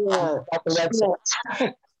 9-1. The Red Sox.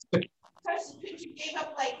 You gave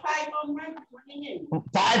up like 5 home runs in 1 inning.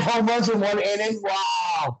 5 home runs in 1 inning?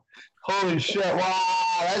 Wow. Holy shit.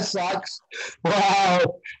 Wow. That sucks. Wow.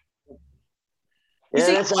 You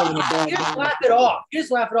see, just laugh it off. You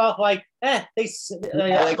just laugh it off like, they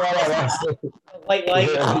like light.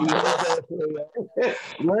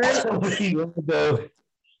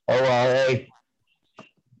 Oh, well, hey.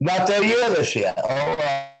 Not their year this year. Oh,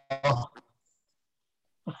 well.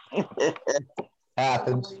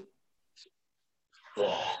 Happens.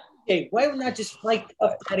 Hey, why would not just like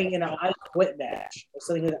upsetting in an I quit match or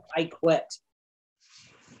something like I quit?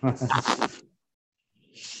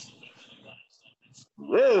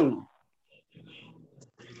 Woo!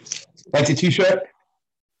 Like the t-shirt?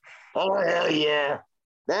 Oh, hell yeah.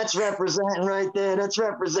 That's representing right there. That's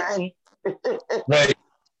representing. Right.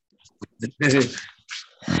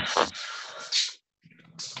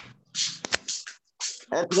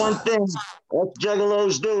 That's one thing. That's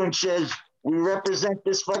Juggalos doing, Shiz. We represent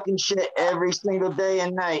this fucking shit every single day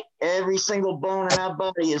and night. Every single bone in our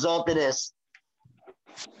body is all to this.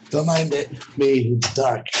 Don't mind it. Me, it's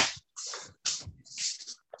dark.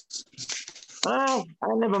 Oh, I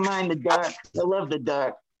never mind the dark. I love the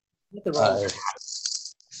dark. My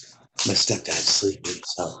stepdad's sleeping,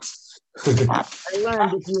 so. I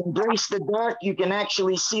learned if you embrace the dark, you can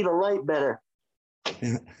actually see the light better.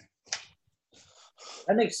 Yeah.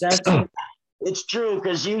 That makes sense. It's true,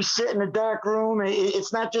 because you sit in a dark room,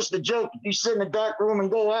 it's not just a joke. If you sit in a dark room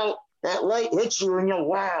and go out, that light hits you and you're,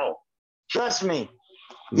 wow. Trust me.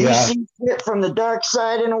 You see shit from the dark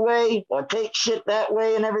side in a way, or take shit that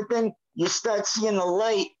way and everything, you start seeing the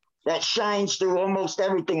light that shines through almost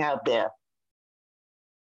everything out there.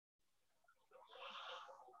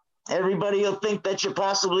 Everybody will think that you're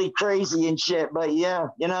possibly crazy and shit, but yeah,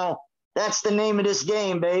 you know, that's the name of this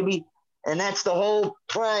game, baby. And that's the whole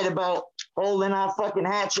pride about holding our fucking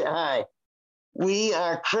hatchet high. We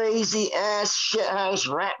are crazy ass shithouse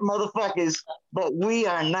rat motherfuckers, but we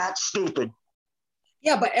are not stupid.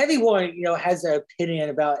 Yeah, but everyone, you know, has their opinion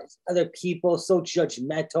about other people, so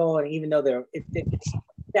judgmental, and even though they're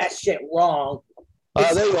that shit wrong.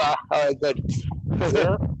 Oh, there you are. All right, good.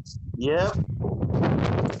 Yep.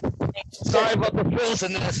 Sorry about the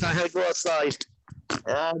frozen-ness. I had to go outside.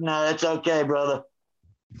 No, that's okay, brother.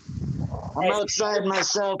 I'm outside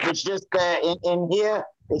myself. It's just that in here,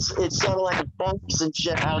 it's sort of like a box and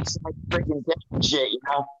shit outside freaking shit, you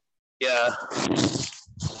know? Yeah.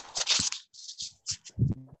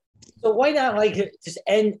 So why not like just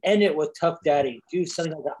end it with Tough Daddy? Do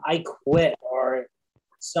something like I Quit or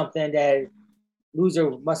something that loser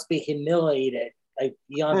must be humiliated, like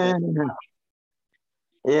beyond.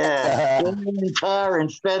 Yeah, tar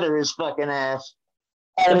and feather his fucking ass.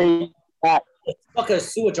 Fucking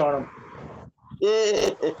sewage on him.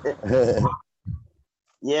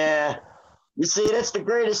 Yeah. You see, that's the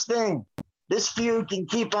greatest thing. This feud can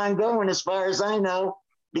keep on going as far as I know,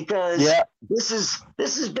 because this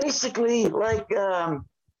is basically like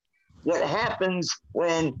what happens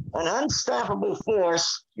when an unstoppable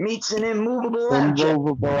force meets an immovable object.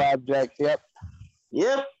 Immovable object, yep.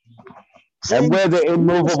 Yep. And we're the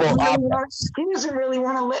immovable objects. He doesn't really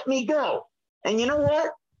want to let me go. And you know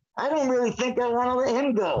what? I don't really think I want to let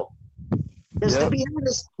him go. Because to be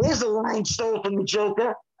honest, here's a line stole from the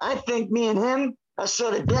Joker. I think me and him are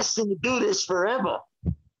sort of destined to do this forever.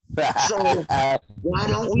 So why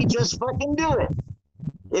don't we just fucking do it?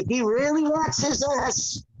 If he really wants his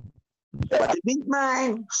ass to beat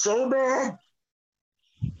mine so bad,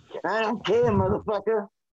 I don't care, motherfucker.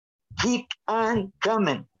 Keep on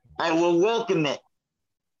coming. I will welcome it.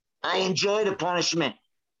 I enjoy the punishment.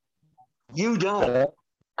 You don't.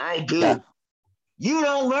 I do. You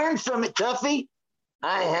don't learn from it, Tuffy.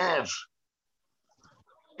 I have.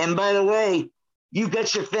 And by the way, you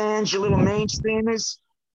got your fans, your little mainstreamers.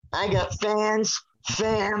 I got fans,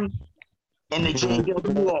 fam, and the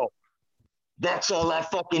JWO. That's all I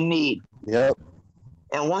fucking need. Yep.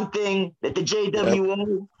 And one thing that the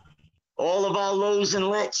JWO, all of our lows and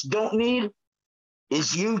lets don't need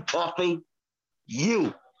is you, Tuffy.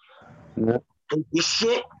 You. Yep. Take your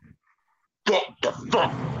shit. Get the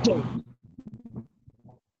fuck down.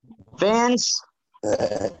 Fans,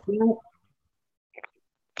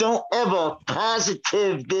 don't ever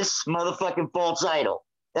positive this motherfucking false idol.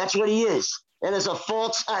 That's what he is. That is a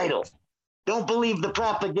false idol. Don't believe the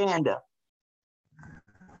propaganda.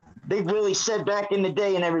 They really said back in the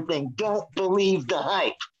day and everything, don't believe the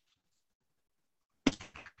hype.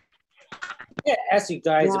 Yeah, ask you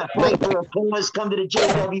guys. Fight for a cause, come to the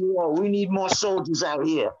JWO. We need more soldiers out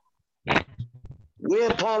here.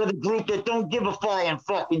 We're part of the group that don't give a flying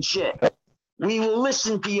fucking shit. We will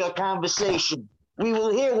listen to your conversation. We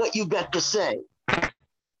will hear what you got to say.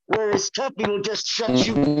 Whereas Tuffy will just shut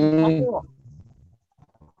you off.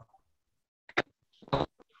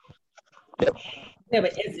 Yeah,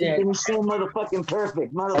 but isn't it? He's so motherfucking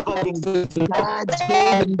perfect. Motherfucking God's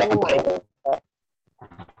golden boy.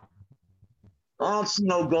 I don't see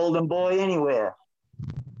no golden boy anywhere.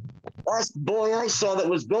 Last boy I saw that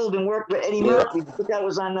was golden worked with Eddie Murphy. I think that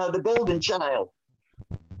was on The Golden Child.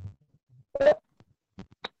 Yeah,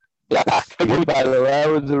 by the way, that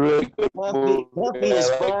was a really good movie. Tuffy is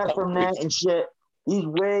far from that and shit. He's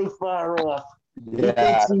way far off. He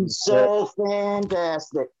Yeah. thinks he's so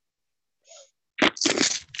fantastic.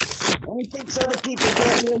 And he thinks other people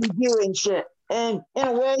can't really do and shit. And in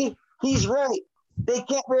a way, he's right. They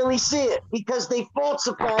can't really see it because they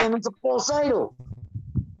falsify him as a false idol.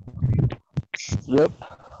 Yep.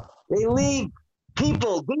 They leave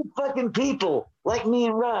people, good fucking people, like me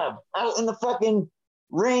and Rob, out in the fucking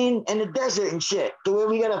rain and the desert and shit, to where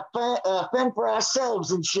we gotta fend for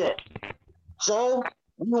ourselves and shit. So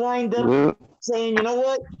we wind up saying, you know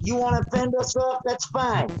what? You want to fend us off? That's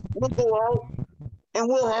fine. We'll go out and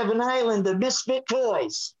we'll have an island of misfit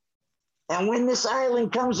toys. And when this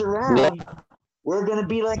island comes around, we're gonna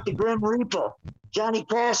be like the Grim Reaper. Johnny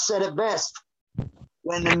Cash said it best.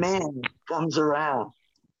 When the man comes around.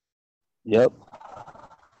 Yep.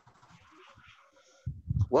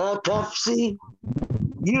 Well, Tuffy,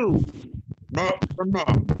 you met the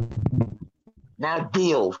man. Now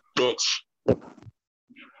deal, bitch.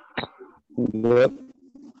 Yep.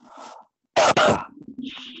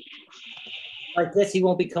 I guess he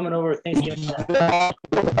won't be coming over Thanksgiving.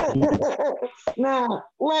 No,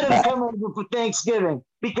 let him come over for Thanksgiving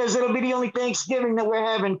because it'll be the only Thanksgiving that we're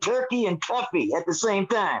having turkey and Tuffy at the same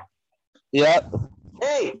time. Yep.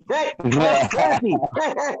 Hey, Turkey.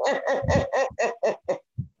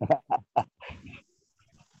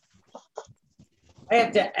 I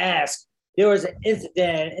have to ask. There was an incident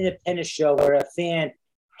at an independent show where a fan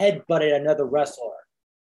headbutted another wrestler,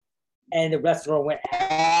 and the wrestler went.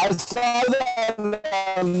 I saw that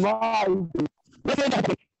live.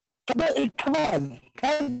 Come on,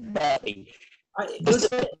 everybody. You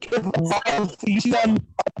see on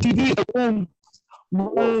TV,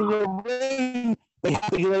 they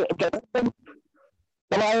have to get the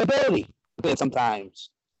liability sometimes.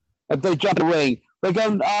 If they jump in the ring, like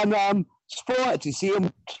on sports, you see them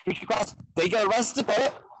streak across, they get arrested for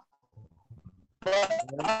it. But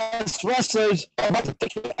as wrestlers, so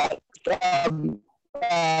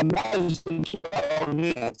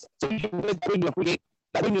you can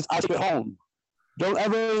bring this out of home. Don't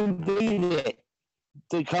ever leave it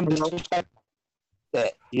to come to respect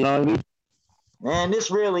that. You know what I mean? Man,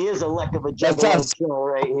 this really is a luck of a juggalo show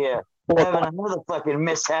right here. Having another fucking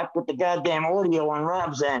mishap with the goddamn audio on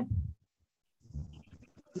Rob's end.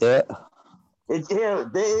 Yeah.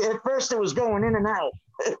 At first it was going in and out.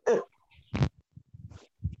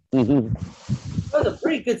 Mm-hmm. That was a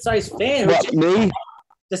pretty good sized fan. What, me?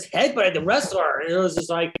 Just headbutted the wrestler. And it was just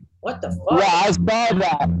like, what the fuck? Yeah, I saw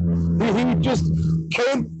that. He just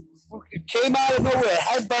came out of nowhere,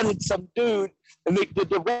 headbutted some dude, and the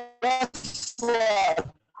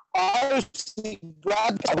wrestler honestly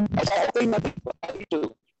grabbed the whole thing.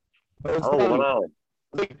 Oh, wow.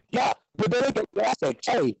 Yeah, but then they get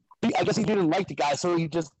hey, I guess he didn't like the guy, so he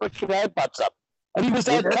just freaking headbutts up. And he was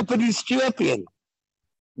that company's champion.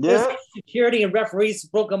 Yeah. Security and referees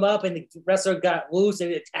broke him up, and the wrestler got loose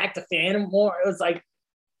and attacked the fan more. It was like,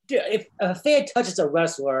 dude, if a fan touches a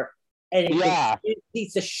wrestler and it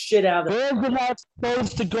beats the shit out of them. They're not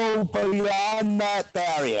supposed to go beyond that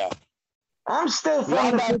barrier. I'm still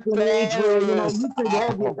from the freaking age where, you could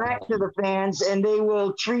have your back to the fans and they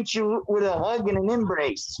will treat you with a hug and an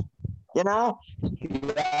embrace. You know?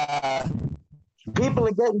 Yeah. People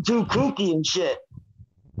are getting too kooky and shit.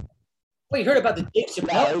 Well, you heard about the Dave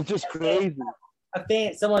Chappelle? Yeah, it's just crazy.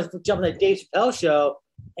 Someone jumped on the Dave Chappelle show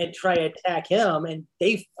and tried to attack him, and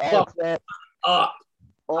they fucked up. Oh.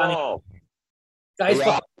 I mean, guys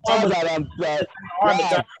fucked I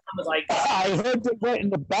heard they went in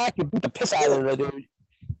the back and beat the piss out of the dude.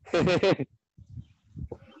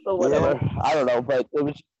 So whatever. Yeah. I don't know, but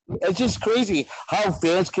it's just crazy how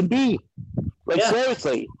fans can be. Like,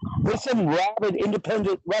 seriously, there's some rabid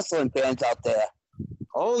independent wrestling fans out there.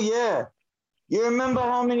 Oh, yeah. You remember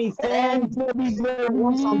how many fans there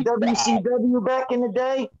was on WCW back in the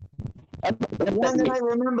day? The one that I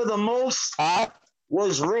remember the most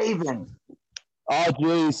was Raven. Oh,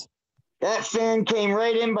 jeez. That fan came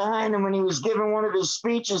right in behind him when he was giving one of his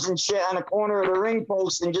speeches and shit on the corner of the ring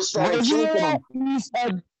post and just started shaking him.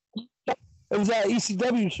 It was that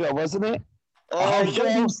ECW show, wasn't it?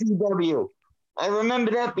 WCW. I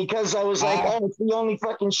remember that because I was like, oh, it's the only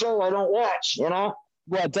fucking show I don't watch, you know?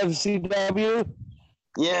 What, WCW?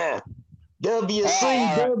 Yeah.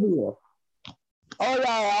 WCW. All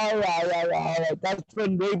right. That's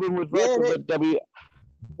when Raven was wrestling with WCW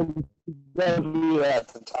at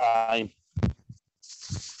the time.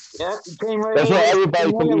 Yeah, he came right That's in. what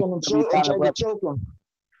everybody tried to choke him.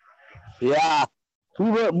 Yeah. He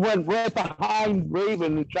went right behind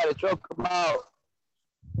Raven and tried to choke him out.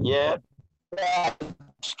 Yeah.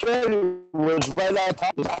 Scary was right on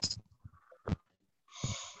top of us.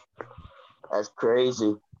 That's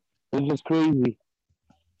crazy. It's just crazy.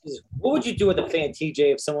 What would you do with a fan,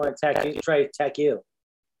 TJ, if someone attacked you, tried to attack you?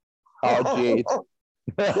 Oh, jeez.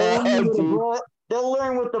 They'll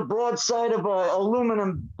learn what the broadside of an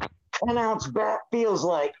aluminum 10-ounce bat feels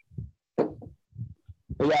like.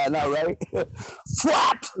 Yeah, no, right?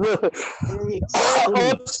 Flap! Exactly.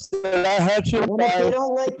 Oops, I hurt you. And if they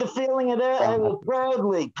don't like the feeling of that, I will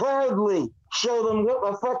proudly show them what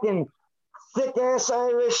a fucking thick-ass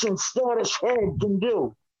Irish and Scottish head can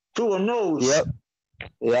do to a nose. Yep.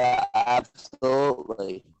 Yeah,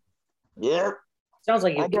 absolutely. Yep. Sounds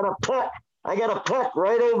like you. I got a puck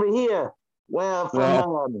right over here. Well,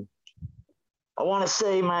 from I want to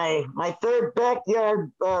say my third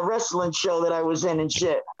backyard wrestling show that I was in and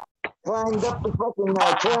shit. Climbed up the fucking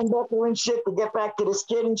turnbuckle and shit to get back to this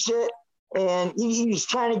kid and shit. And he was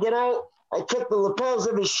trying to get out. I took the lapels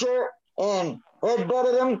of his shirt and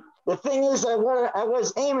headbutted him. The thing is, I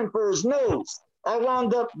was aiming for his nose. I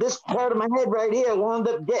wound up, this part of my head right here, wound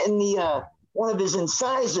up getting the one of his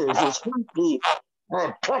incisors, his front teeth.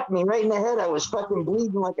 It plucked me right in the head. I was fucking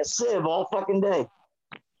bleeding like a sieve all fucking day.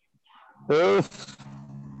 Still,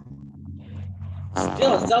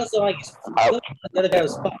 it sounds like the other guy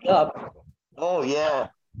was fucked up. Oh yeah.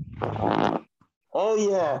 Oh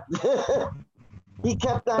yeah. He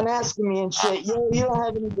kept on asking me and shit. You don't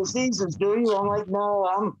have any diseases, do you? I'm like,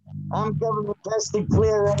 no, I'm government tested,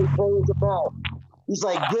 clear, ready, clear as a bell. He's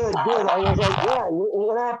like, good. I was like, yeah.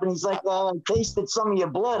 What happened? He's like, well, I tasted some of your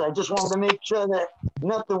blood. I just wanted to make sure that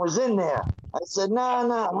nothing was in there. I said, no,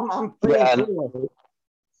 I'm free and clear.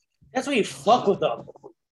 That's when you fuck with them.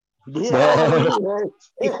 Yeah.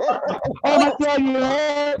 Oh my God, you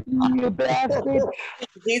hurt, you bastard.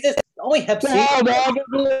 Jesus, only Hep C. No,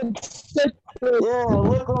 man, Yeah,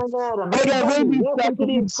 look right at him. I Hey, got buddy, rabies welcome to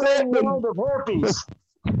the stuff. exciting world of herpes.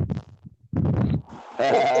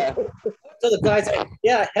 So the guy's like,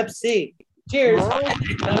 yeah, Hep C. Cheers. Right?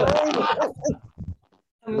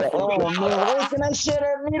 Oh man, hey, can I share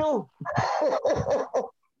that needle?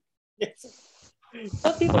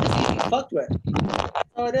 Some people just need to be fucked with. That's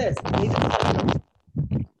how it is.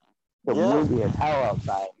 The movie is hell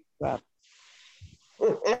outside.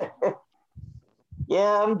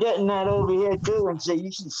 Yeah, I'm getting that over here too, and so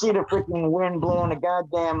you should see the freaking wind blowing the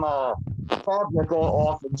goddamn fabric all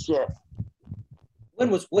off and shit.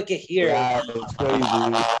 Wind was wicked here. Yeah, it's crazy.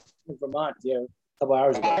 In Vermont, yeah, a couple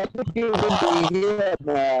hours ago.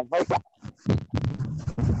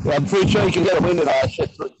 Yeah, I'm pretty sure you can get a wind and all that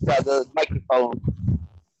shit by the microphone.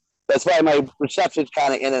 That's why my reception's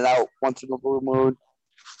kind of in and out once in a blue moon.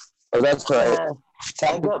 Oh, that's right.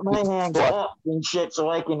 I got my hands up and shit so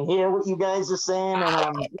I can hear what you guys are saying, and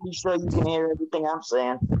I'm pretty sure you can hear everything I'm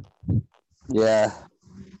saying. Yeah.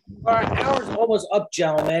 Our hour's almost up,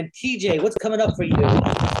 gentlemen. TJ, what's coming up for you?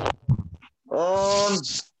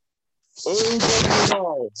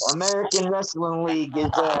 AWO, American Wrestling League,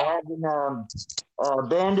 is having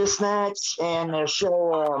Bandersnatch and their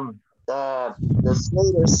show, the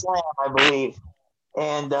Slater Slam, I believe.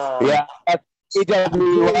 And yeah,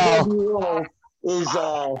 AWO is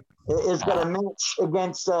got a match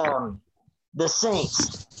against the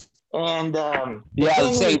Saints. And yeah,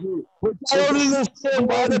 the Saints.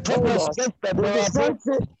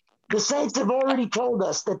 The Saints have already told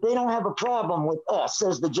us that they don't have a problem with us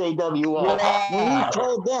as the JWO. Yeah. We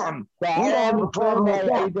told them we don't have a problem with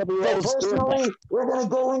them. But personally, we're going to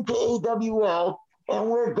go into AWL and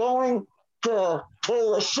we're going to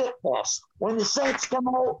pull a shit test. When the Saints come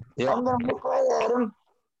out, I'm going to look right at them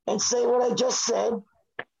and say what I just said. And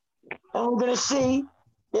we're going to see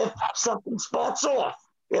if something spots off.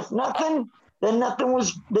 If nothing, then nothing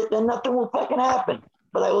will fucking happen.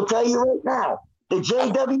 But I will tell you right now, the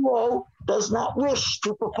JWO does not wish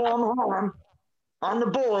to perform harm on the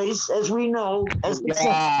boys, as we know, as the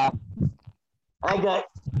Saints.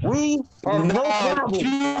 We have no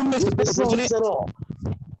problem with the Saints at all.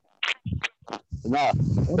 No.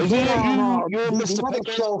 You're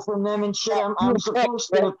another show from them and shit. I'm supposed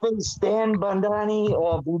to face Dan Bundani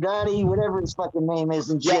or Budati, whatever his fucking name is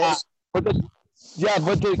and shit. But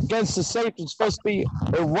against the Saints, it was supposed to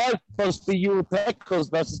be you and Pickles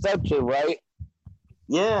versus them two, right?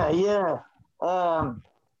 Yeah. I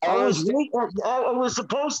was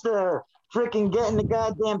supposed to freaking get in the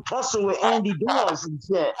goddamn tussle with Andy Dawes and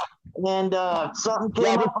shit. And something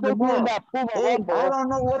came up on the net. I don't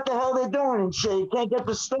know what the hell they're doing and shit. You can't get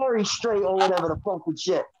the story straight or whatever the fucking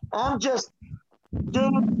shit. I'm just,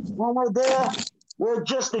 dude, when we're there, we're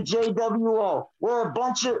just a JWO. We're a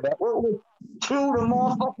bunch of, we're two to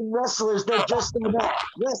more fucking wrestlers. They're just enough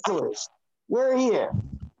wrestlers. We're here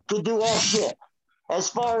to do our shit. As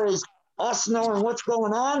far as us knowing what's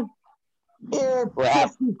going on,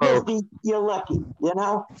 50-50, you're lucky, you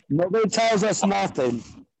know? Nobody tells us nothing.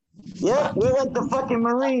 Yep, we're like the fucking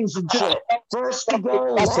Marines and shit. First to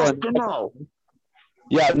go, last to know.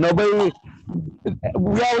 Yeah, nobody.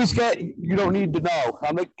 We always get, you don't need to know.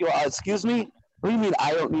 I'm like, excuse me? What do you mean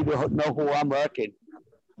I don't need to know who I'm working?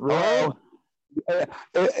 Right?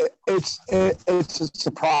 It's a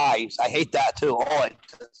surprise. I hate that too. Oh,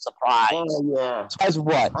 it's a surprise. Oh yeah. Surprise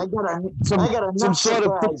what? I got some sort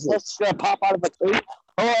of that's gonna pop out of the cake.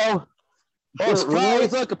 Oh, surprise!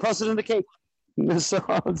 Right? Look, a president in the cake. It's so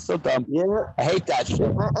dumb. Yeah. I hate that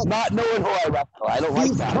shit. Not knowing who I wrestle. I don't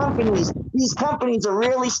like that. These companies are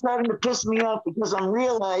really starting to piss me off because I'm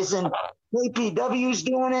realizing KPW's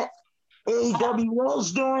doing it,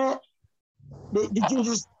 AWL's doing it. They're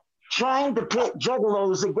just trying to pit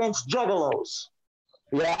juggalos against juggalos.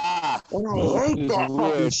 Yeah. And I hate that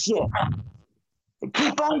fucking shit.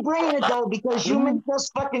 Keep on bringing it though, because you make us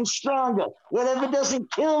fucking stronger. Whatever doesn't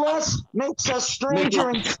kill us makes us stranger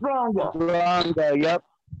and stronger. Stronger, yep.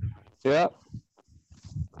 Or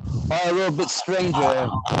a little bit stranger.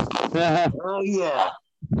 Oh yeah.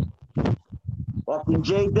 Fucking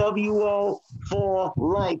JWO for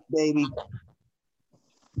life, baby.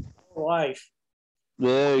 life.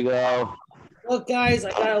 There you go. Well, guys,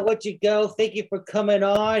 I gotta let you go. Thank you for coming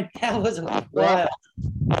on. That was a blast.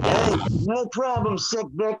 Hey, no problem, Sick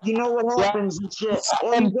Vic. You know what happens and shit.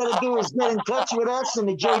 All you gotta do is get in touch with us and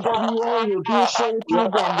the JWA. We'll do a show with you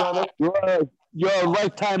again, brother. You're a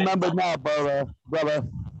lifetime member now, brother.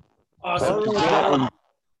 Awesome. All right, brother.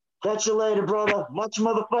 Catch you later, brother. Much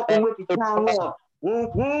motherfucking wicked town love.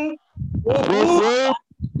 Whoop, whoop.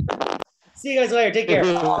 See you guys later. Take care.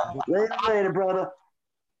 Later, brother.